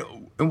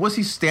 And was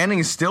he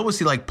standing still? Was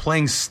he, like,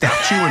 playing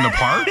statue in the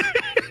park?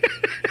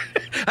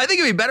 I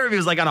think it'd be better if he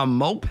was, like, on a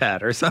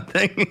moped or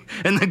something,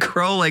 and the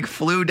crow, like,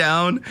 flew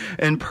down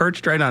and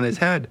perched right on his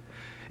head.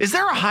 Is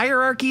there a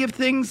hierarchy of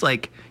things?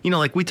 Like, you know,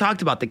 like we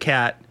talked about the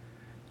cat,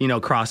 you know,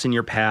 crossing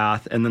your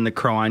path, and then the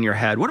crow on your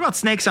head. What about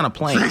snakes on a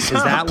plane? Is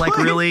that like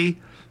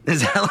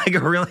a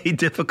really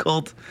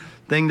difficult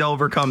thing to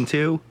overcome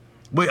too?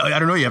 Wait, I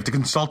don't know. You have to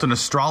consult an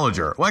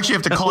astrologer. Well, actually, you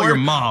have to call your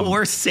mom.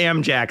 Or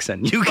Sam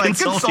Jackson. You can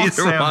consult either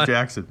Sam one.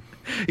 Jackson.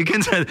 You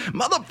can say,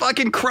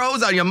 motherfucking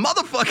crows on your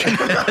motherfucking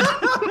head.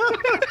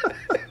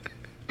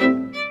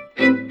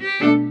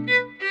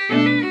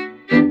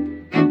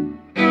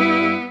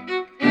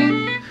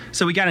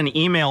 So we got an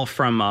email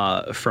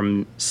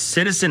from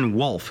Citizen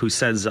Wolf who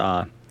says,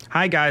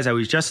 hi, guys. I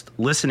was just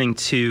listening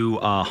to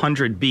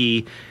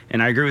 100B,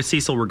 and I agree with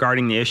Cecil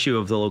regarding the issue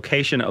of the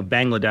location of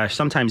Bangladesh.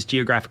 Sometimes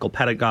geographical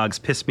pedagogues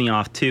piss me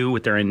off, too,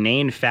 with their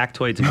inane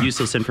factoids of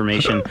useless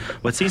information.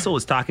 What Cecil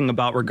was talking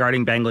about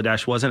regarding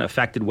Bangladesh wasn't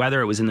affected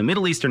whether it was in the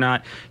Middle East or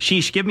not.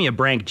 Sheesh, give me a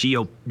break,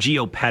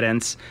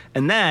 geopedants.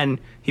 And then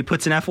he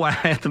puts an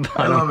FYI at the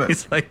bottom. I love it.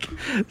 He's like,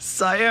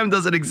 Siam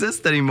doesn't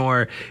exist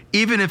anymore.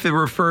 Even if it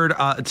referred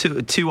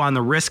to on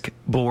the risk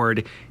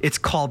board, it's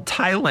called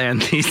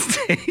Thailand these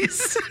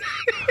days.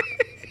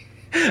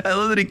 I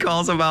love that he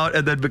calls them out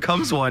and then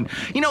becomes one.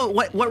 You know,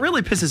 what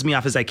really pisses me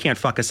off is I can't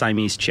fuck a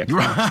Siamese chick. You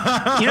know what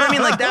I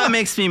mean? Like, that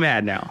makes me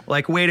mad now.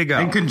 Like, way to go.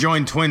 And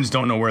conjoined twins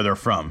don't know where they're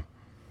from.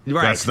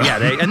 Right.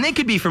 And they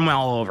could be from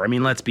all over. I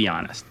mean, let's be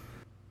honest.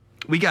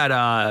 We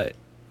got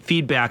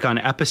feedback on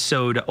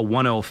episode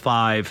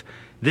 105.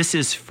 This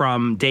is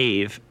from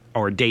Dave.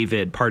 Or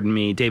David, pardon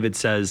me. David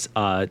says,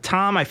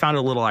 Tom, I found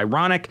it a little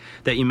ironic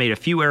that you made a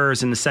few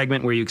errors in the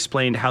segment where you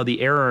explained how the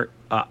error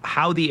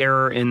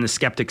in the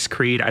Skeptic's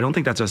Creed. I don't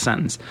think that's a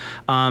sentence.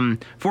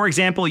 For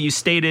example, you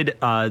stated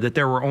that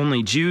there were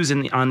only Jews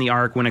on the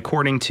Ark when,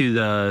 according to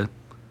the,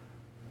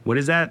 what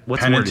is that?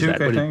 What's the word is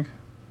that? I think.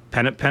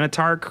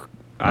 Pentateuch?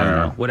 I don't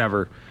know.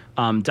 Whatever.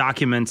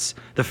 Documents.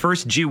 The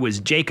first Jew was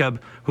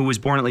Jacob, who was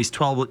born at least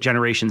 12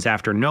 generations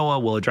after Noah.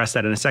 We'll address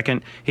that in a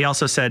second. He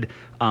also said,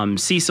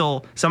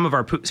 Cecil, some of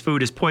our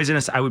food is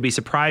poisonous. I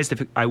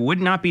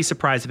would not be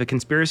surprised if a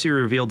conspiracy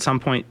revealed some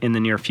point in the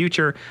near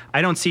future.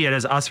 I don't see it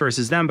as us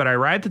versus them, but I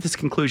arrived at this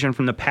conclusion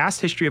from the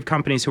past history of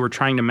companies who were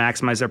trying to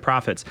maximize their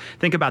profits.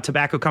 Think about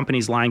tobacco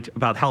companies lying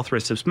about health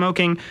risks of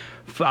smoking,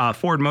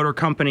 Ford Motor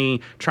Company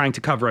trying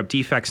to cover up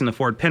defects in the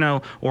Ford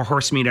Pinto, or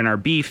horse meat in our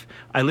beef.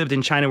 I lived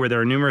in China where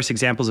there are numerous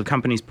examples of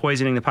companies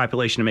poisoning the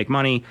population to make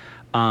money.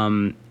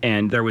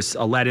 And there was a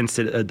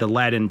the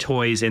lead in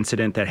toys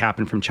incident that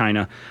happened from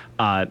China.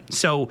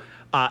 So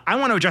I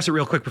want to address it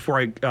real quick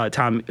before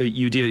Tom,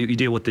 you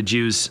deal with the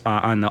Jews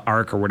on the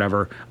Ark or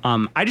whatever.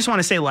 I just want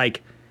to say,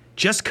 like,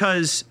 just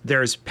because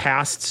there's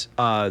past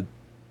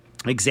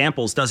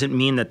examples doesn't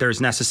mean that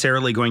there's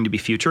necessarily going to be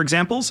future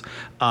examples.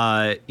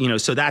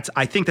 So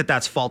I think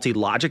that's faulty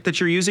logic that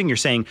you're using. You're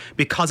saying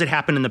because it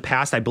happened in the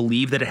past, I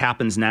believe that it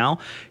happens now.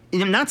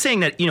 And I'm not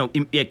saying that,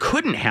 it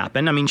couldn't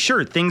happen. I mean,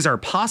 sure, things are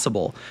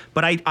possible,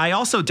 but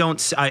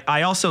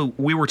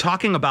we were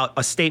talking about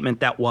a statement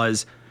that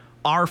was,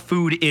 our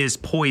food is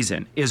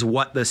poison, is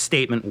what the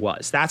statement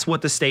was. That's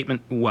what the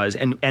statement was.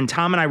 And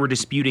Tom and I were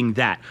disputing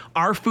that.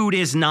 Our food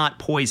is not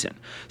poison.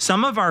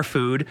 Some of our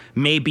food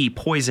may be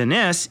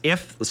poisonous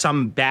if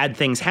some bad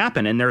things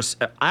happen. And there's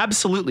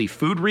absolutely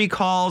food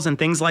recalls and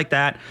things like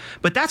that.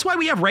 But that's why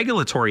we have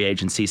regulatory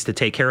agencies to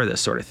take care of this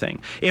sort of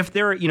thing. If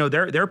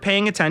they're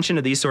paying attention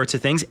to these sorts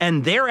of things,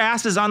 and their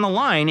ass is on the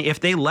line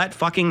if they let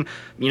fucking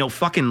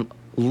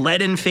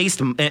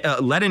lead-infused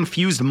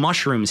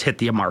mushrooms hit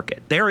the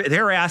market.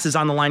 Their ass is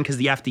on the line because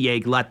the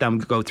FDA let them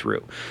go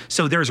through.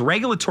 So there's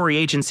regulatory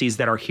agencies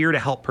that are here to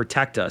help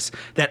protect us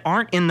that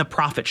aren't in the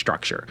profit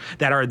structure,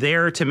 that are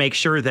there to make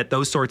sure that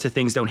those sorts of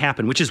things don't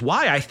happen, which is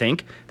why I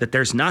think that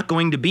there's not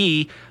going to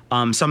be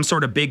some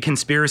sort of big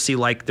conspiracy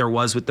like there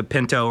was with the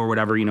Pinto or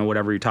whatever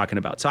you're talking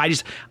about. So I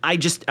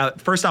just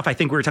first off, I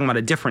think we were talking about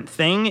a different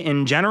thing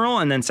in general.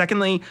 And then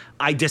secondly,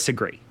 I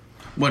disagree.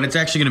 Well, it's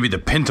actually going to be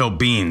the pinto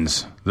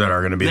beans that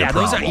are going to be the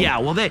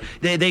problem.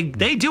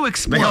 They do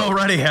explode. They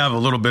already have a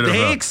little bit of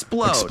an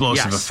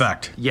explosive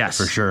effect. Yes.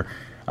 For sure.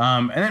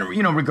 And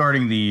then,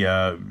 regarding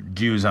the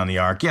Jews on the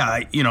Ark,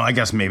 I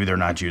guess maybe they're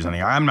not Jews on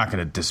the Ark. I'm not going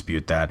to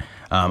dispute that.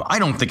 I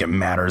don't think it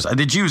matters.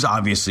 The Jews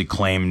obviously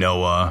claim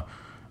Noah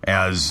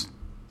as,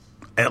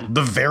 at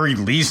the very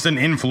least, an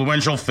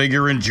influential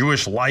figure in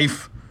Jewish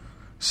life.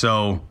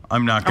 So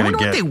I'm not going to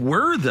get. I wonder what they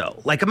were,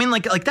 though. Like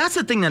that's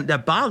the thing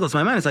that boggles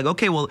my mind. It's like,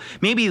 okay, well,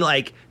 maybe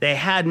like they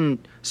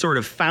hadn't sort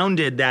of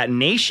founded that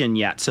nation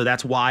yet, so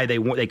that's why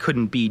they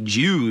couldn't be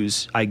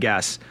Jews, I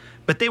guess.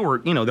 But they were,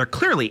 they're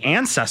clearly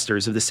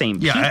ancestors of the same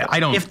people. Yeah, I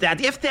don't. If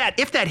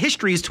that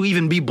history is to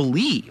even be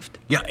believed.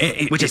 Yeah,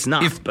 which it's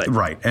not.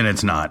 Right, and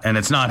it's not,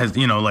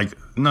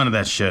 none of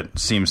that shit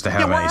seems to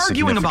have any significance. We're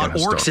arguing about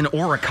orcs and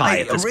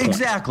Orokai at this point.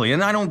 Exactly,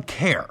 and I don't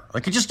care. I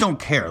just don't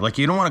care.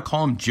 You don't want to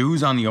call them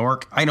Jews on the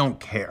Ark. I don't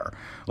care.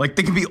 They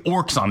can be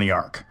orcs on the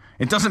Ark.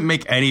 It doesn't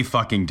make any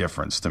fucking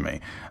difference to me.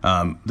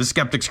 The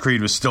Skeptic's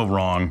Creed was still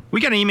wrong. We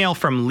got an email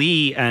from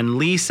Lee, and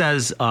Lee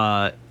says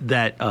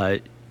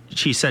that.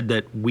 She said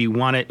that we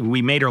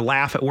made her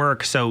laugh at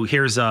work, so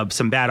here's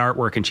some bad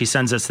artwork, and she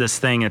sends us this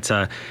thing. It's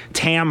a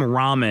Tam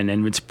ramen,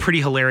 and it's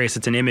pretty hilarious.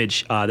 It's an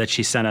image that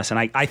she sent us, and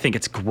I think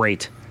it's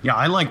great. Yeah,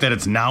 I like that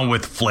it's now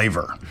with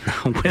flavor.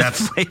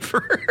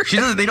 Flavor?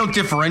 They don't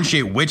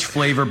differentiate which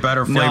flavor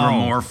better,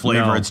 more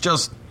flavor. No. It's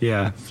just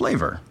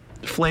flavor.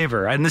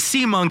 Flavor. And the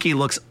sea monkey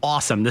looks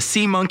awesome. The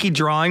sea monkey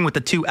drawing with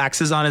the 2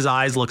 X's on his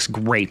eyes looks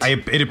great.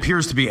 It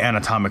appears to be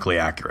anatomically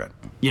accurate.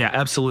 Yeah,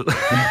 absolutely.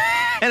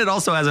 And it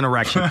also has an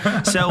erection.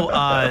 So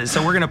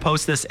we're going to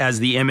post this as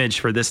the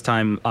image for this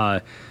time,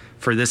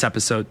 for this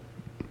episode.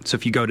 So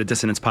if you go to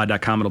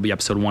dissonancepod.com, it'll be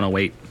episode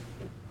 108.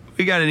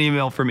 We got an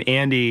email from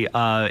Andy.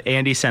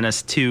 Andy sent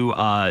us two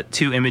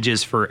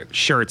images for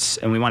shirts,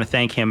 and we want to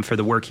thank him for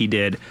the work he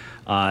did.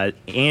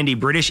 Andy,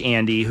 British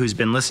Andy, who's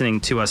been listening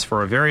to us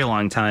for a very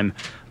long time,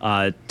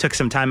 took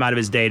some time out of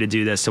his day to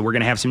do this. So we're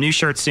going to have some new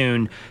shirts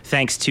soon,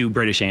 thanks to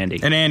British Andy.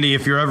 And Andy,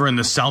 if you're ever in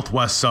the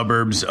southwest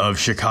suburbs of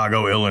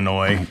Chicago,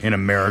 Illinois, in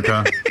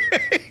America,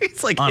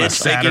 it's like on a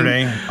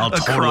Saturday, I'll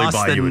totally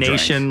buy you a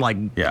nation,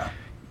 drink.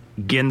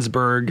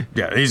 Ginsburg.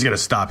 Yeah, he's going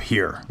to stop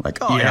here.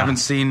 I haven't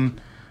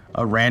seen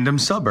a random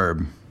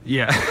suburb.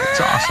 Yeah.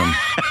 It's awesome.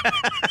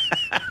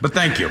 But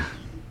thank you.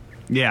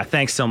 Yeah,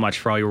 thanks so much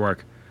for all your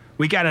work.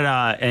 We got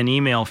an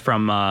email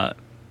from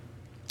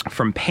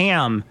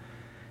Pam,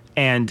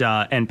 and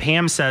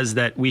Pam says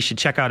that we should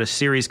check out a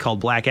series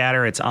called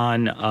Blackadder. It's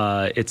on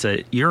it's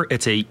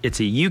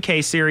a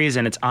UK series,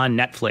 and it's on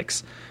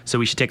Netflix. So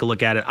we should take a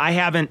look at it. I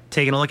haven't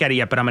taken a look at it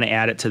yet, but I'm going to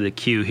add it to the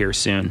queue here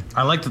soon.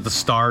 I like that the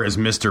star is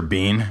Mr.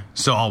 Bean,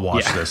 so I'll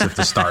watch this if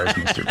the star is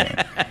Mr.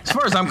 Bean. As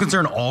far as I'm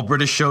concerned, all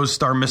British shows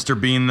star Mr.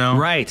 Bean, though.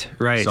 Right.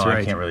 So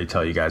I can't really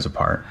tell you guys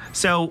apart.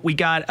 So we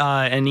got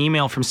an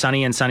email from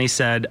Sonny, and Sonny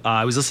said,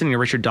 I was listening to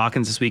Richard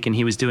Dawkins this week, and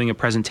he was doing a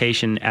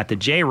presentation at the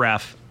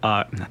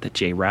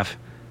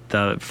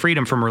the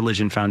Freedom from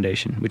Religion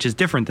Foundation, which is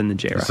different than the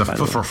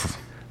JREF.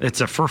 It's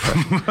a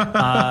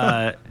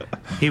furfur.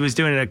 He was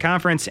doing it at a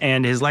conference,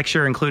 and his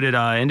lecture included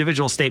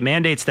individual state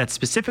mandates that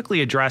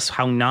specifically address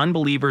how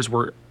non-believers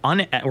were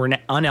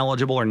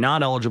uneligible or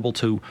not eligible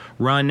to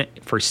run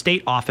for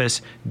state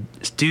office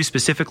due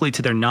specifically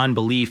to their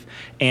non-belief.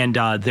 And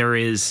there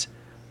is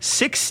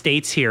 6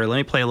 states here. Let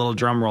me play a little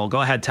drum roll.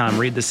 Go ahead, Tom.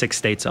 Read the 6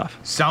 states off.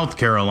 South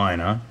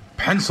Carolina,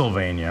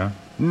 Pennsylvania,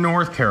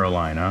 North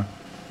Carolina,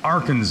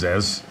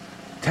 Arkansas,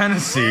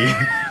 Tennessee.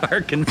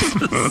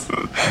 Arkansas.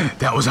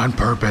 That was on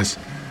purpose.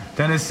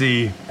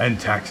 Tennessee and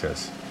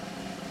Texas.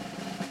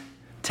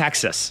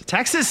 Texas,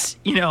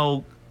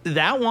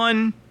 that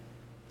one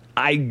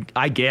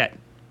I get.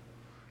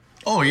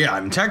 Oh, yeah.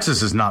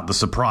 Texas is not the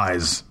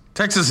surprise.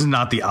 Texas is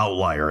not the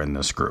outlier in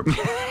this group,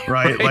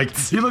 right? Like,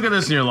 you look at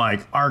this and you're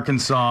like,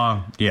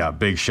 Arkansas, yeah,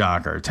 big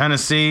shocker.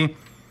 Tennessee,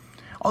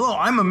 although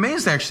I'm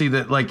amazed, actually,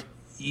 that,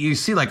 you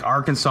see,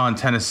 Arkansas and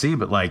Tennessee,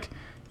 but,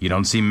 you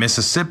don't see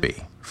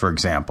Mississippi, for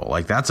example.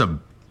 That's a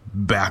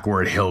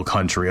backward hill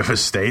country of a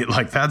state.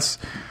 That's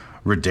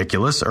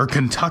ridiculous. Or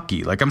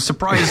Kentucky. I'm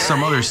surprised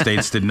some other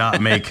states did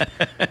not make.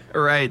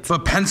 Right.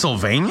 But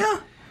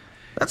Pennsylvania?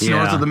 That's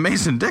north of the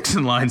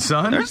Mason-Dixon line,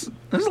 son. There's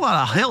a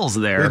lot of hills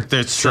there.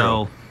 That's true.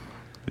 So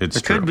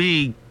it's true. Could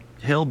be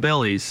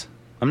hillbillies.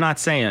 I'm not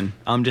saying.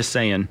 I'm just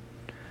saying.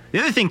 The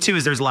other thing, too,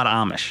 is there's a lot of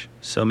Amish.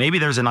 So maybe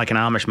there's an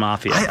Amish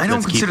mafia. I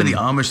don't consider the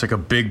Amish a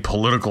big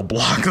political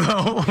bloc,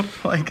 though.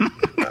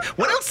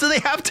 What else do they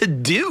have to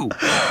do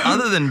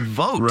other than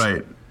vote?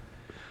 Right.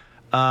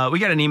 We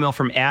got an email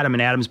from Adam,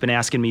 and Adam's been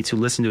asking me to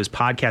listen to his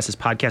podcast. His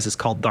podcast is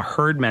called The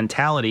Herd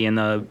Mentality, and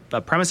the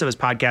premise of his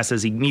podcast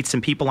is he meets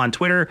some people on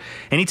Twitter,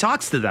 and he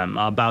talks to them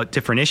about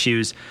different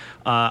issues.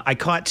 I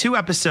caught 2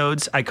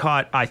 episodes.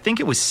 I think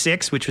it was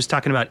 6, which was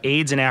talking about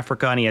AIDS in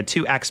Africa, and he had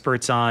 2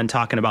 experts on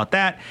talking about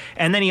that.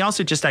 And then he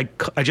also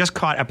I just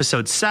caught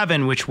episode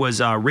 7, which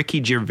was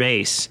Ricky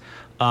Gervais.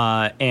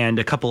 And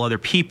a couple other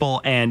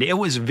people, and it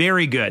was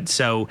very good.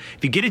 So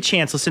if you get a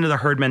chance, listen to The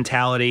Herd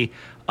Mentality.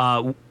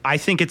 I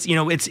think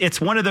it's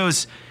one of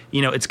those,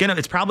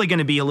 it's probably going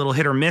to be a little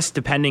hit or miss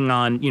depending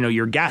on,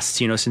 your guests,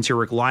 since you're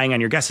relying on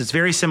your guests. It's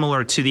very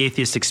similar to The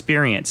Atheist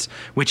Experience,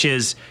 which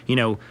is,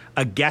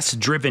 a guest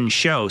driven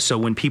show. So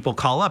when people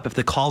call up, if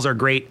the calls are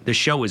great, the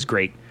show is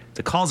great. If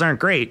the calls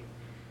aren't great,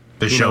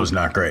 the show's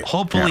not great.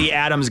 Hopefully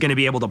Adam's going to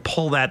be able to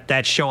pull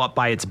that show up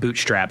by its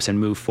bootstraps and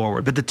move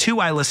forward. But the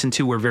 2 I listened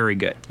to were very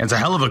good. It's a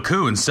hell of a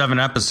coup in 7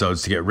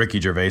 episodes to get Ricky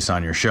Gervais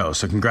on your show.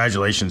 So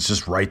congratulations,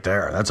 just right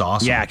there. That's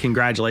awesome. Yeah,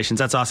 congratulations.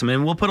 That's awesome.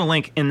 And we'll put a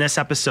link in this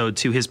episode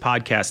to his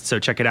podcast. So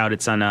check it out.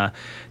 It's on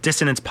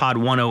Dissonance Pod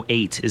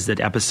 108 is that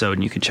episode,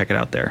 and you can check it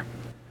out there.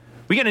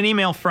 We got an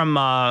email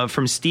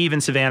from Steve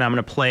in Savannah. I'm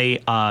going to play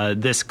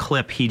this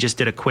clip. He just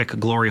did a quick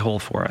glory hole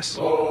for us.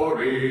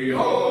 Glory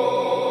hole.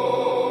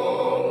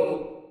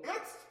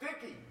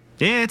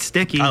 It's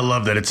sticky. I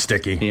love that it's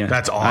sticky. Yeah.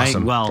 That's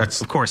awesome.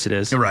 Of course it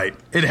is. You're right.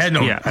 It had no...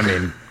 Yeah. I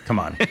mean, come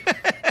on.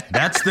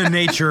 That's the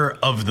nature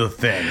of the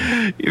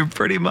thing. It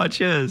pretty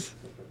much is.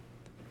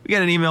 We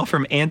got an email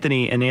from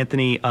Anthony, and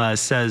Anthony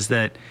says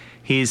that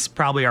he's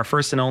probably our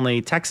first and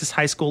only Texas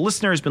high school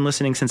listener. Has been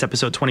listening since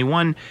episode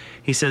 21.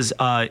 He says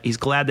he's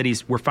glad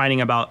that we're finding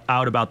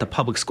out about the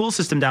public school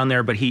system down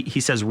there, but he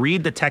says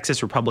read the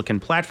Texas Republican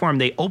platform.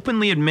 They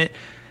openly admit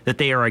that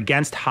they are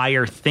against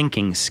higher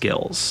thinking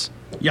skills.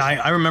 Yeah,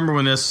 I remember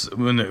when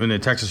the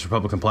Texas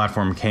Republican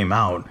platform came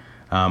out.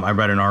 I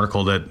read an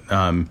article that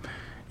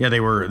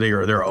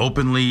they're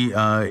openly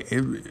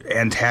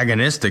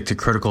antagonistic to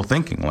critical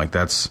thinking. Like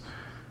it's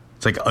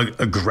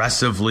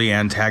aggressively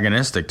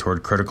antagonistic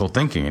toward critical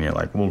thinking, and you're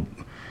like, well,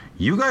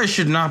 you guys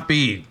should not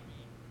be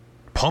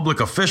public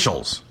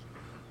officials.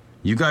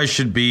 You guys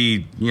should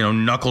be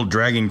knuckle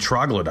dragging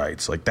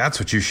troglodytes. Like that's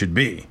what you should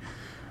be.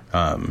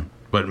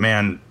 But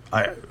man,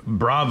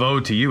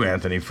 bravo to you,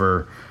 Anthony,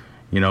 for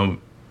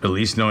at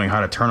least knowing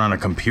how to turn on a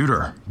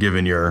computer,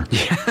 given your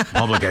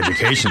public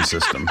education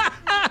system.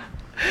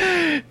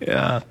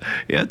 Yeah,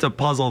 you have to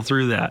puzzle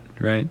through that,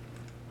 right?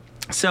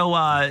 So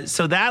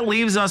that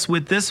leaves us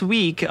with this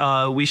week.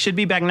 We should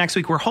be back next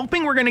week. We're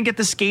hoping we're going to get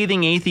the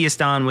Scathing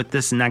Atheist on with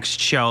this next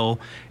show.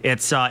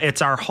 It's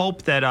our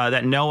hope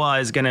that Noah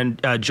is going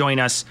to join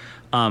us.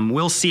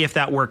 We'll see if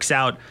that works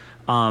out.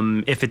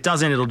 If it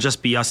doesn't, it'll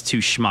just be us 2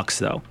 schmucks,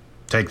 though.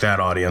 Take that,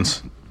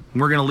 audience.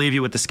 We're going to leave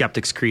you with the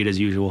Skeptic's Creed as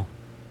usual.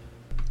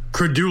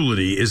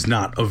 Credulity is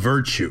not a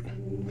virtue.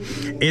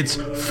 It's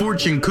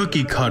fortune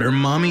cookie cutter,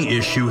 mommy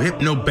issue,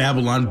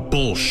 hypno-Babylon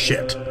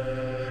bullshit.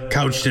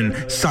 Couched in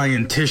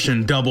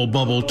scientician, double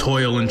bubble,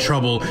 toil and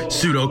trouble,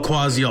 pseudo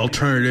quasi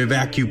alternative,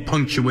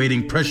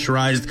 acupunctuating,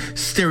 pressurized,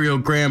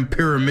 stereogram,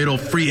 pyramidal,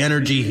 free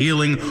energy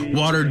healing,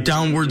 watered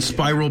downward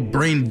spiral,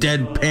 brain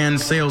deadpan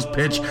sales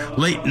pitch,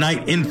 late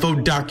night info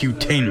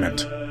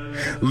docutainment.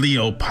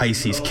 Leo,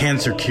 Pisces,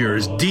 cancer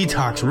cures,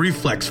 detox,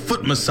 reflex,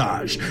 foot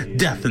massage,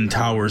 death and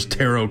towers,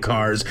 tarot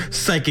cards,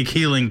 psychic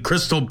healing,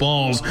 crystal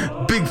balls,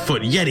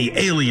 Bigfoot, Yeti,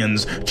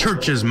 aliens,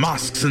 churches,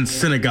 mosques and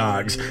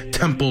synagogues,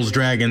 temples,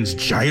 dragons,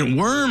 giant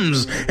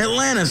worms,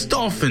 Atlantis,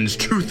 dolphins,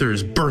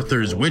 truthers,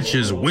 birthers,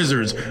 witches,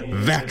 wizards,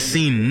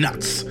 vaccine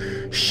nuts,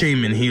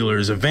 shaman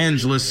healers,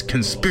 evangelists,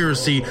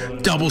 conspiracy,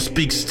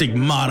 doublespeak,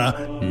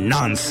 stigmata,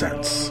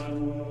 nonsense.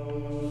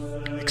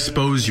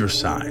 Expose your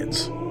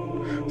sides.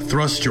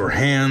 Thrust your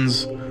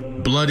hands,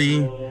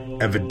 bloody,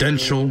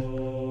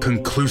 evidential,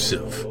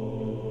 conclusive.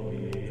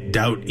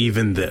 Doubt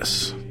even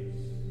this.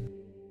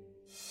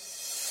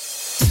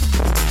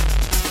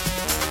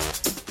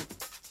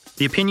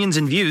 The opinions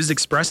and views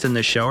expressed in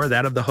this show are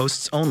that of the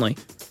hosts only.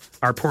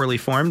 Our poorly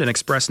formed and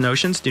expressed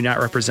notions do not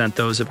represent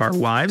those of our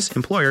wives,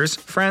 employers,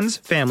 friends,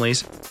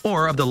 families,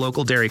 or of the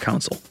local dairy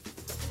council.